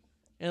there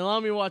and allow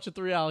me to watch a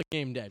 3-hour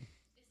game dead.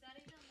 Is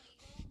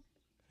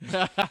that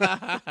even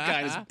legal? Guy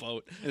in his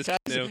boat. His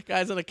canoe.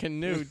 Guy's on a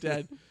canoe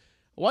dead.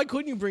 Why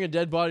couldn't you bring a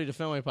dead body to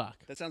Fenway Park?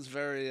 That sounds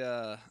very...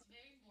 Very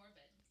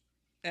morbid.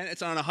 And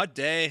it's on a hot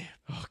day.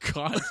 Oh,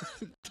 God.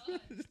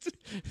 This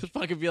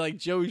fucking be like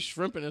Joey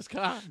Shrimp in his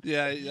car.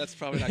 Yeah, that's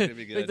probably not going to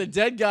be good. Like the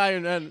dead guy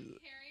and then...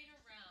 Carrying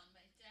around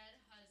my dead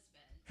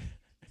husband.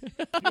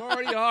 You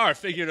already are,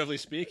 figuratively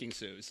speaking,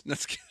 Suze.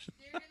 That's good.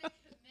 They're going to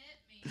commit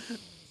me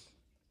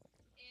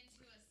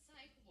into a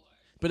psych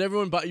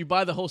ward. But you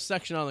buy the whole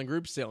section on the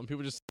group sale, and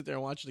people just sit there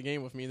and watch the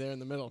game with me there in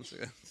the middle.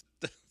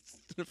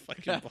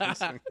 Fucking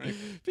boxing, right?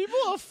 People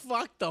are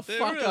fucked the They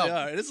fuck really up.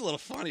 are. It is a little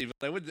funny,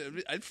 but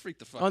I'd freak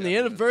the fuck out. On the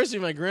of it. anniversary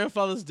of my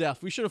grandfather's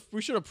death, we should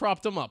have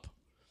propped him up.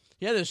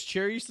 He had this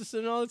chair he used to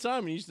sit in all the time,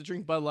 and he used to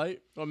drink Bud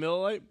Light or Miller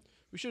Lite.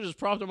 We should have just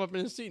propped him up in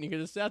his seat, and he could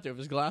have sat there with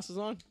his glasses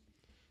on.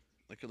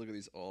 I could look at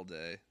these all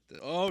day.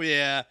 Oh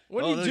yeah.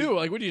 What do you do?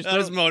 Like, what do you That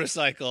just was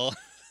motorcycle.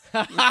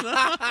 Oh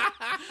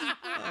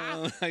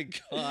my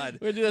god.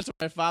 We do that to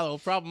my father. We'll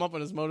prop him up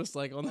on his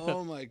motorcycle.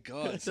 Oh my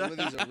god. Some of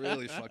these are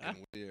really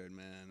fucking weird,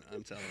 man.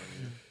 I'm telling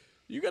you.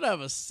 You gotta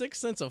have a sick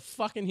sense of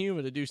fucking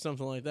humor to do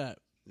something like that.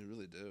 You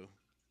really do.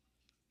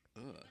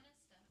 Ugh.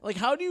 Like,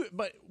 how do you?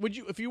 But would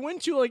you, if you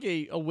went to like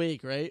a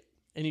wake, right,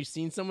 and you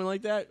seen someone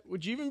like that,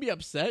 would you even be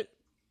upset?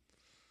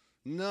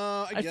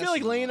 No, I guess feel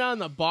like laying not. on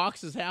the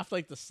box is half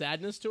like the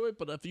sadness to it.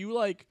 But if you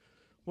like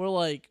were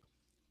like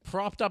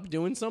propped up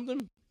doing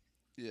something,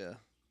 Yeah.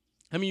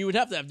 I mean, you would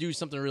have to do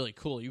something really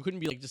cool. You couldn't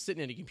be like just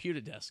sitting at a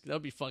computer desk. That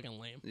would be fucking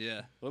lame.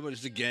 Yeah. What about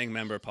just a gang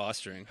member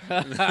posturing?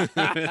 Have you ever gone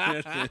to a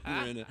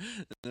funeral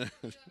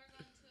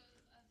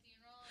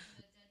and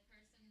the dead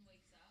person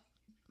wakes up?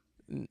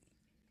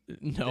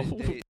 No.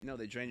 No,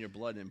 they drain your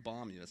blood and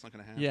embalm you. That's not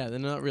gonna happen. Yeah, they're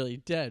not really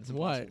dead. It's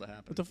Why? impossible to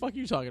happen. What the fuck are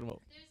you talking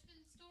about? There's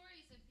been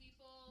stories of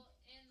people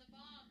in the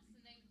box and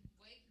they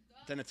wake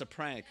up. Then it's a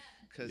prank.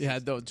 Cause Yeah,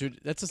 no, dude,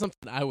 that's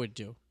something I would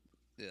do.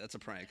 yeah, that's a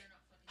prank.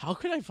 How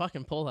could I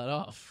fucking pull that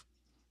off?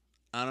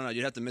 I don't know.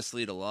 You'd have to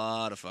mislead a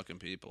lot of fucking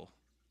people.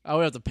 I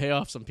would have to pay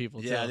off some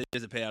people Yeah, too. they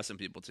have to pay out some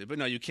people too. But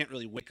no, you can't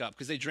really wake up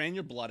because they drain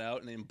your blood out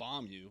and they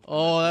embalm you.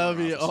 Oh, that would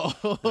be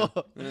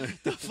Office.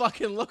 the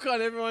fucking look on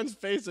everyone's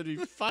face would be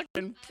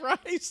fucking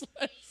priceless.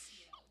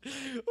 What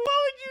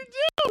would you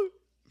do?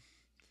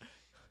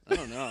 I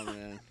don't know,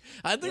 man.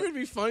 I think it would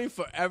be funny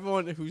for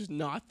everyone who's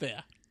not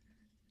there.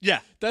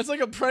 Yeah, That's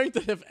like a prank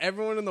that if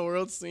everyone in the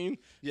world's seen,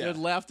 Yeah. they'd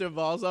laugh their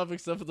balls off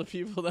except for the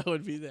people that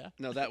would be there.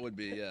 no, that would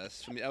be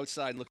yes. From the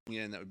outside looking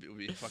in, that would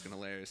be fucking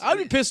hilarious. I'd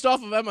be pissed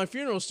off if at my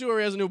funeral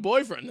Stuart has a new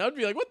boyfriend. I'd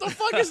be like, what the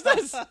fuck is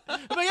this? I'm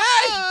like,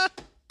 hey!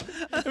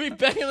 I'd be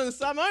banging on the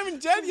side. I'm not even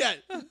dead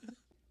yet.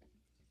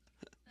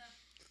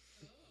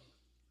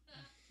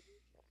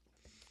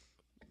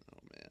 Oh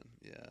man,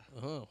 yeah.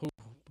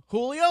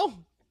 Julio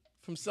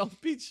from South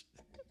Beach.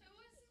 I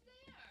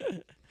wasn't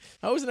there.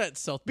 I wasn't at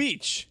South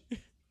Beach. No.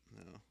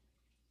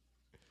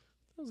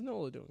 What was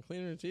Nola doing?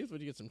 Cleaning her teeth?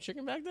 Would you get some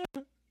chicken back there?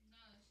 No,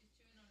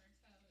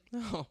 she's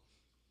chewing on her toes.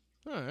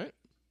 Oh. All right.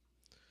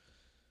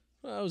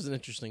 Well, that was an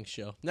interesting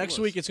show. Next was.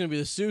 week, it's going to be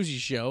the Susie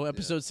Show.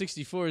 Episode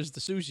 64 is the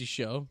Susie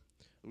Show.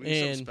 We do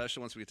something And-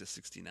 special once we get to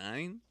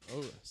 69.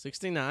 Oh,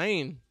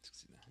 69.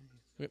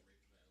 69.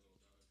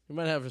 We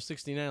might have a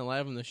 69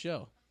 live on the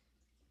show.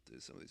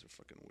 Dude, some of these are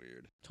fucking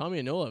weird. Tommy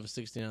and Nola have a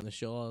 69 on the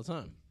show all the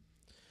time.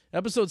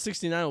 Episode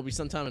 69 will be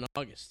sometime in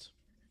August.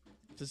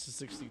 This is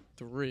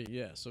 63,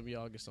 yeah, so it'll be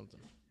August something.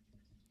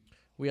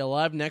 We are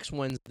live next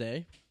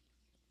Wednesday.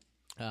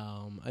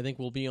 I think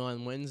we'll be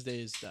on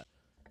Wednesdays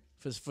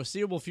for the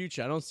foreseeable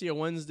future. I don't see a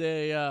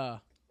Wednesday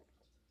that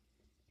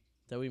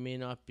we may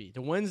not be.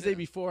 The Wednesday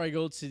before I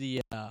go to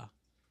the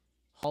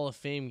Hall of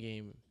Fame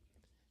game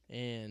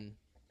in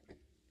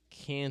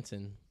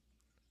Canton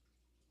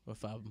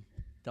with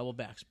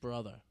Doubleback's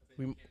brother.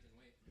 We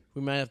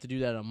might have to do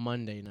that on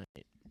Monday night.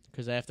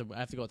 Because I have to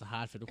go to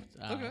Hartford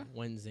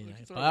Wednesday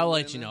night. throw But it I'll in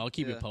let you there. know. I'll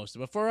keep you Yeah. posted.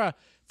 But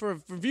for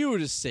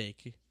viewers'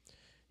 sake,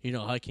 you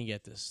know, I can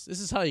get this. This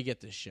is how you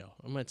get this show.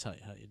 I'm going to tell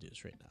you how you do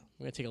this right now.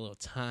 I'm going to take a little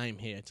time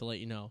here to let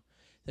you know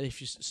that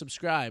if you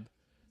subscribe,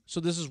 so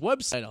there's this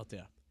website out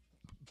there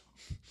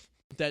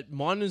that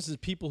monitors the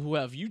people who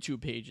have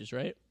YouTube pages,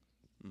 right?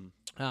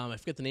 I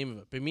forget the name of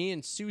it, but me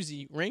and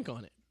Susie rank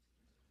on it.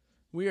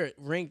 We are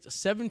ranked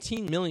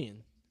 17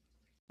 million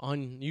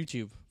on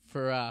YouTube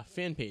for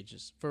fan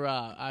pages for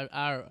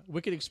our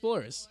Wicked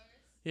Explorers.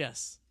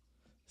 Yes,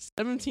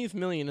 17th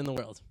million in the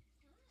world,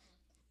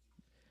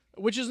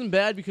 which isn't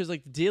bad because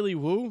like the Daily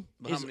Woo.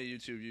 But how many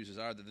YouTube users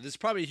are there? There's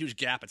probably a huge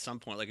gap at some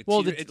point. Like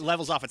it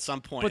levels off at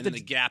some point, but and then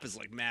the gap is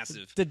like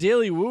massive. The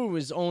Daily Woo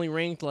is only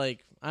ranked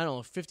like I don't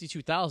know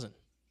 52,000.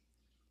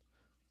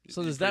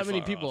 So there's that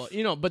many people,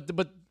 you know.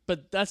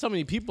 But that's how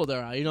many people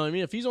there are. You know what I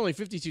mean? If he's only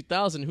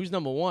 52,000, who's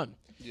number one?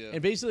 Yeah.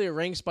 And basically, it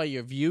ranks by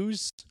your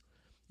views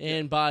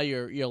and by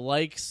your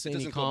likes and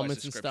your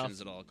comments and stuff.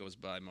 It all goes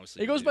by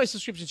mostly. It goes by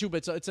subscription too,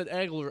 but it's an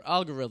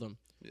algorithm.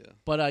 Yeah.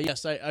 But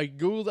yes, I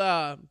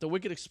googled the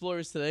Wicked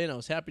Explorers today, and I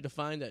was happy to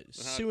find that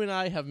Sue and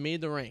I have made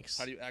the ranks.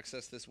 How do you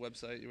access this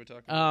website you were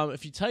talking about?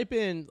 If you type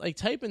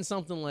in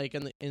something like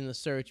in the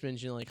search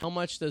engine, like how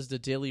much does the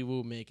Daily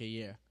Woo make a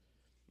year?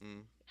 I wish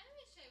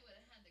I would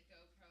have had the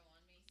GoPro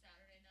on me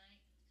Saturday night.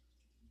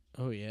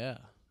 Oh yeah.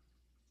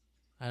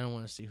 I don't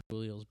want to see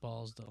Julio's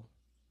balls though.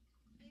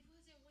 I wasn't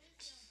with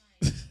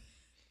nobody.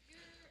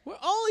 We're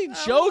only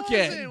I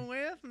joking. wasn't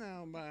with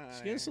nobody.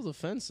 She's getting so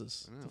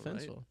defenseless. I know,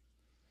 Defenseful. right?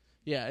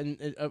 Yeah,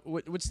 and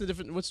what's the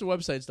different? What's the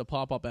websites to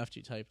pop up after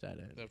you type that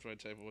in? After I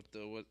type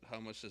how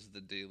much does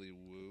the Daily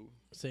Woo?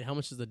 Say how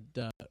much does the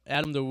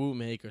Adam the Woo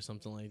make or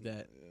something like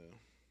that? Yeah.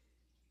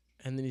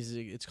 And then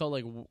it's called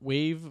like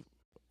wave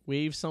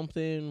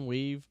something,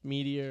 wave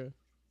media.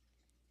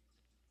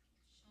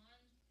 Sean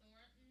Thornton.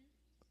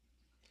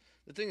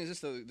 The thing is this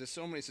though, there's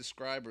so many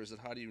subscribers that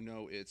how do you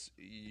know it's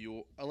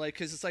your like?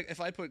 Because it's like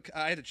if I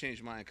had to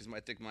change mine because I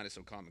think mine is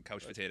so common.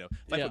 Couch potato.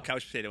 If I put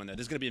couch potato in there,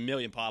 there's gonna be a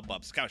million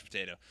pop-ups. Couch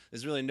potato.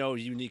 There's really no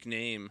unique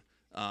name.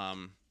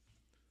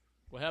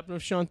 What happened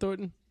with Sean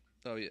Thornton?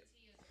 Oh yeah.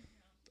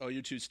 Oh,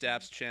 YouTube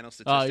Stats channel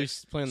statistics. Oh,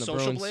 he's playing the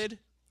Social Bruins. Blade.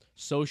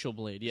 Social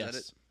Blade, yes. Is that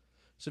it?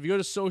 So if you go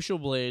to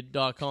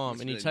socialblade.com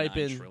and you type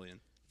in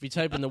if you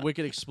type in the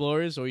Wicked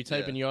Explorers or you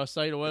type in your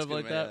site or whatever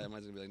like that. Yeah,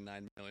 mine's gonna be like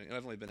 9 million.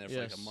 I've only been there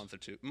for like a month or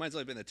two. Mine's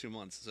only been there 2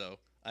 months, so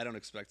I don't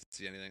expect to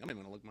see anything. I'm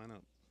even gonna look mine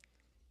up.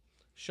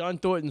 Sean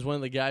Thornton's one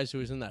of the guys who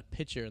was in that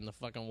picture in the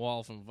fucking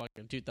wall from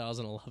fucking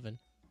 2011.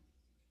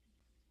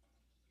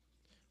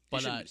 But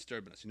he shouldn't be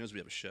disturbing us. He knows we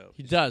have a show.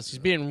 He does. He's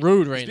being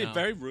rude right now. He's being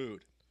very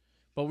rude.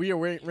 But we are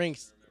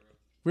ranked.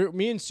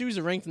 Me and Suze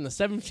are ranked in the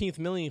 17th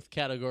millionth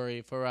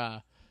category for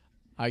our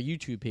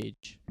YouTube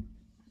page.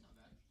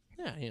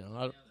 Yeah, you know,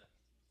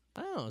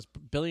 I don't know. There's a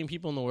billion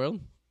people in the world.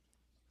 The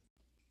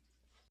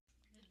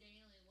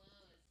Daily Woo is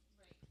ranked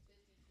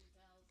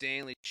 52,000.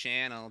 Daily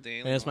channel.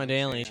 That's my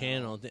daily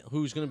channel.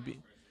 Who's gonna be?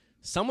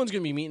 Someone's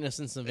gonna be meeting us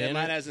in Savannah. Yeah,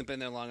 mine hasn't been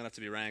there long enough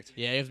to be ranked.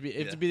 Yeah, you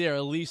have to be there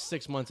at least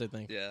 6 months, I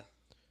think. Yeah.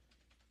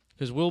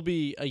 Because we'll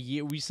be a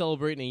year. We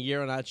celebrating a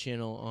year on our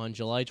channel on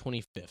July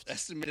 25th.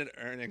 Estimated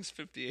earnings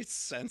 58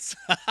 cents.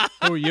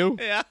 Who are you?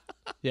 Yeah.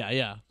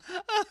 Yeah.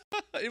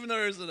 Even though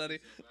there isn't any.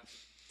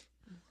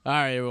 All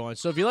right, everyone.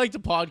 So if you like the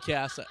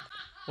podcast,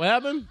 what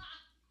happened?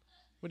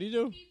 What do you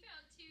do? He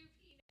found 2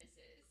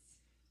 penises.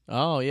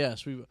 Oh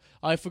yes,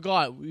 I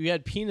forgot. We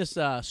had penis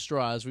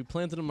straws. We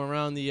planted them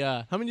around the.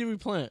 How many did we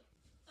plant?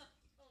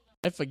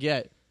 I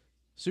forget.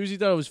 Susie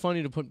thought it was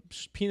funny to put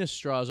penis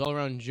straws all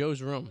around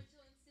Joe's room.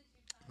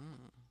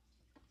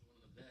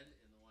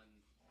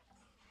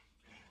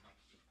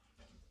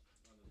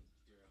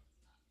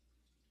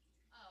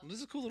 This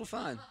is a cool little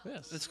find.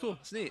 Yes. It's cool.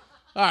 It's neat.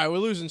 All right, we're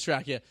losing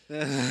track here. All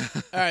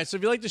right, so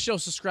if you like the show,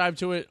 subscribe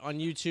to it on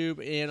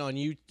YouTube and on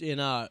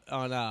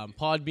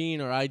Podbean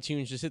or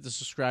iTunes. Just hit the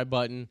subscribe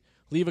button.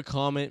 Leave a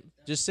comment.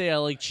 Just say I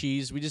like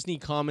cheese. We just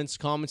need comments.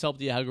 Comments help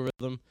the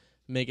algorithm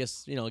make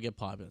us, get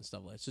popular and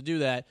stuff like that. So do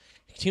that.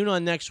 Tune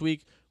on next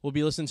week. We'll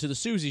be listening to the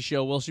Susie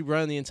Show. Well, she'll be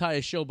running the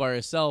entire show by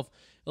herself.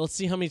 Let's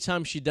see how many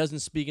times she doesn't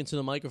speak into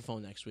the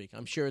microphone next week.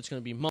 I'm sure it's going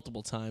to be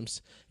multiple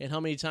times. And how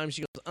many times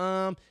she goes,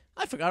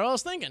 I forgot what I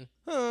was thinking.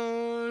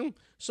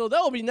 So that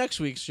will be next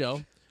week's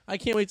show. I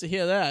can't wait to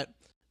hear that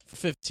for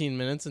 15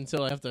 minutes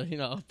until I have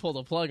to, pull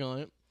the plug on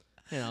it.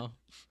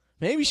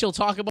 Maybe she'll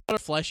talk about her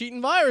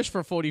flesh-eating virus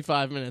for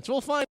 45 minutes.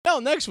 We'll find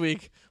out next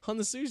week on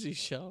the Susie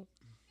Show.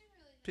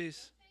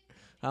 Peace.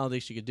 I don't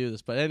think she could do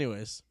this, but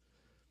anyways.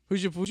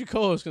 Who's your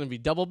co-host going to be?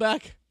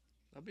 Doubleback?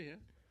 I'll be here.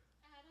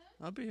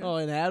 Adam? I'll be here. Oh,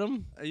 and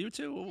Adam? You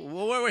too.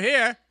 Well, we're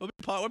here. We're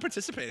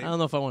participating. I don't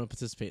know if I want to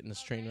participate in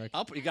this train wreck.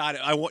 You got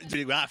it.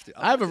 You have to.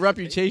 I have a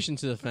reputation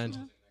to defend.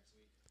 Adam's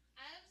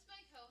my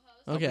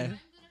co-host. Okay. I'm going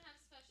to have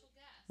special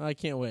guests. I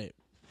can't wait.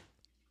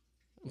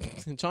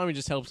 Tommy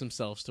just helps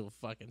himself to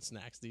fucking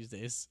snacks these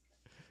days.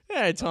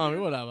 Hey, Tommy,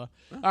 whatever.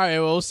 All right,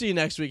 well, we'll see you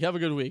next week. Have a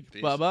good week.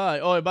 Peace. Bye-bye.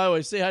 Oh, and by the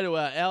way, say hi to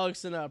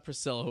Alex and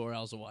Priscilla, who are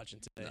also watching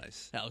today.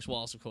 Nice. Alex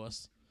Wallace, of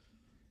course.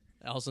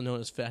 Also known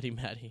as Fatty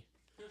Matty.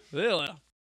 Later.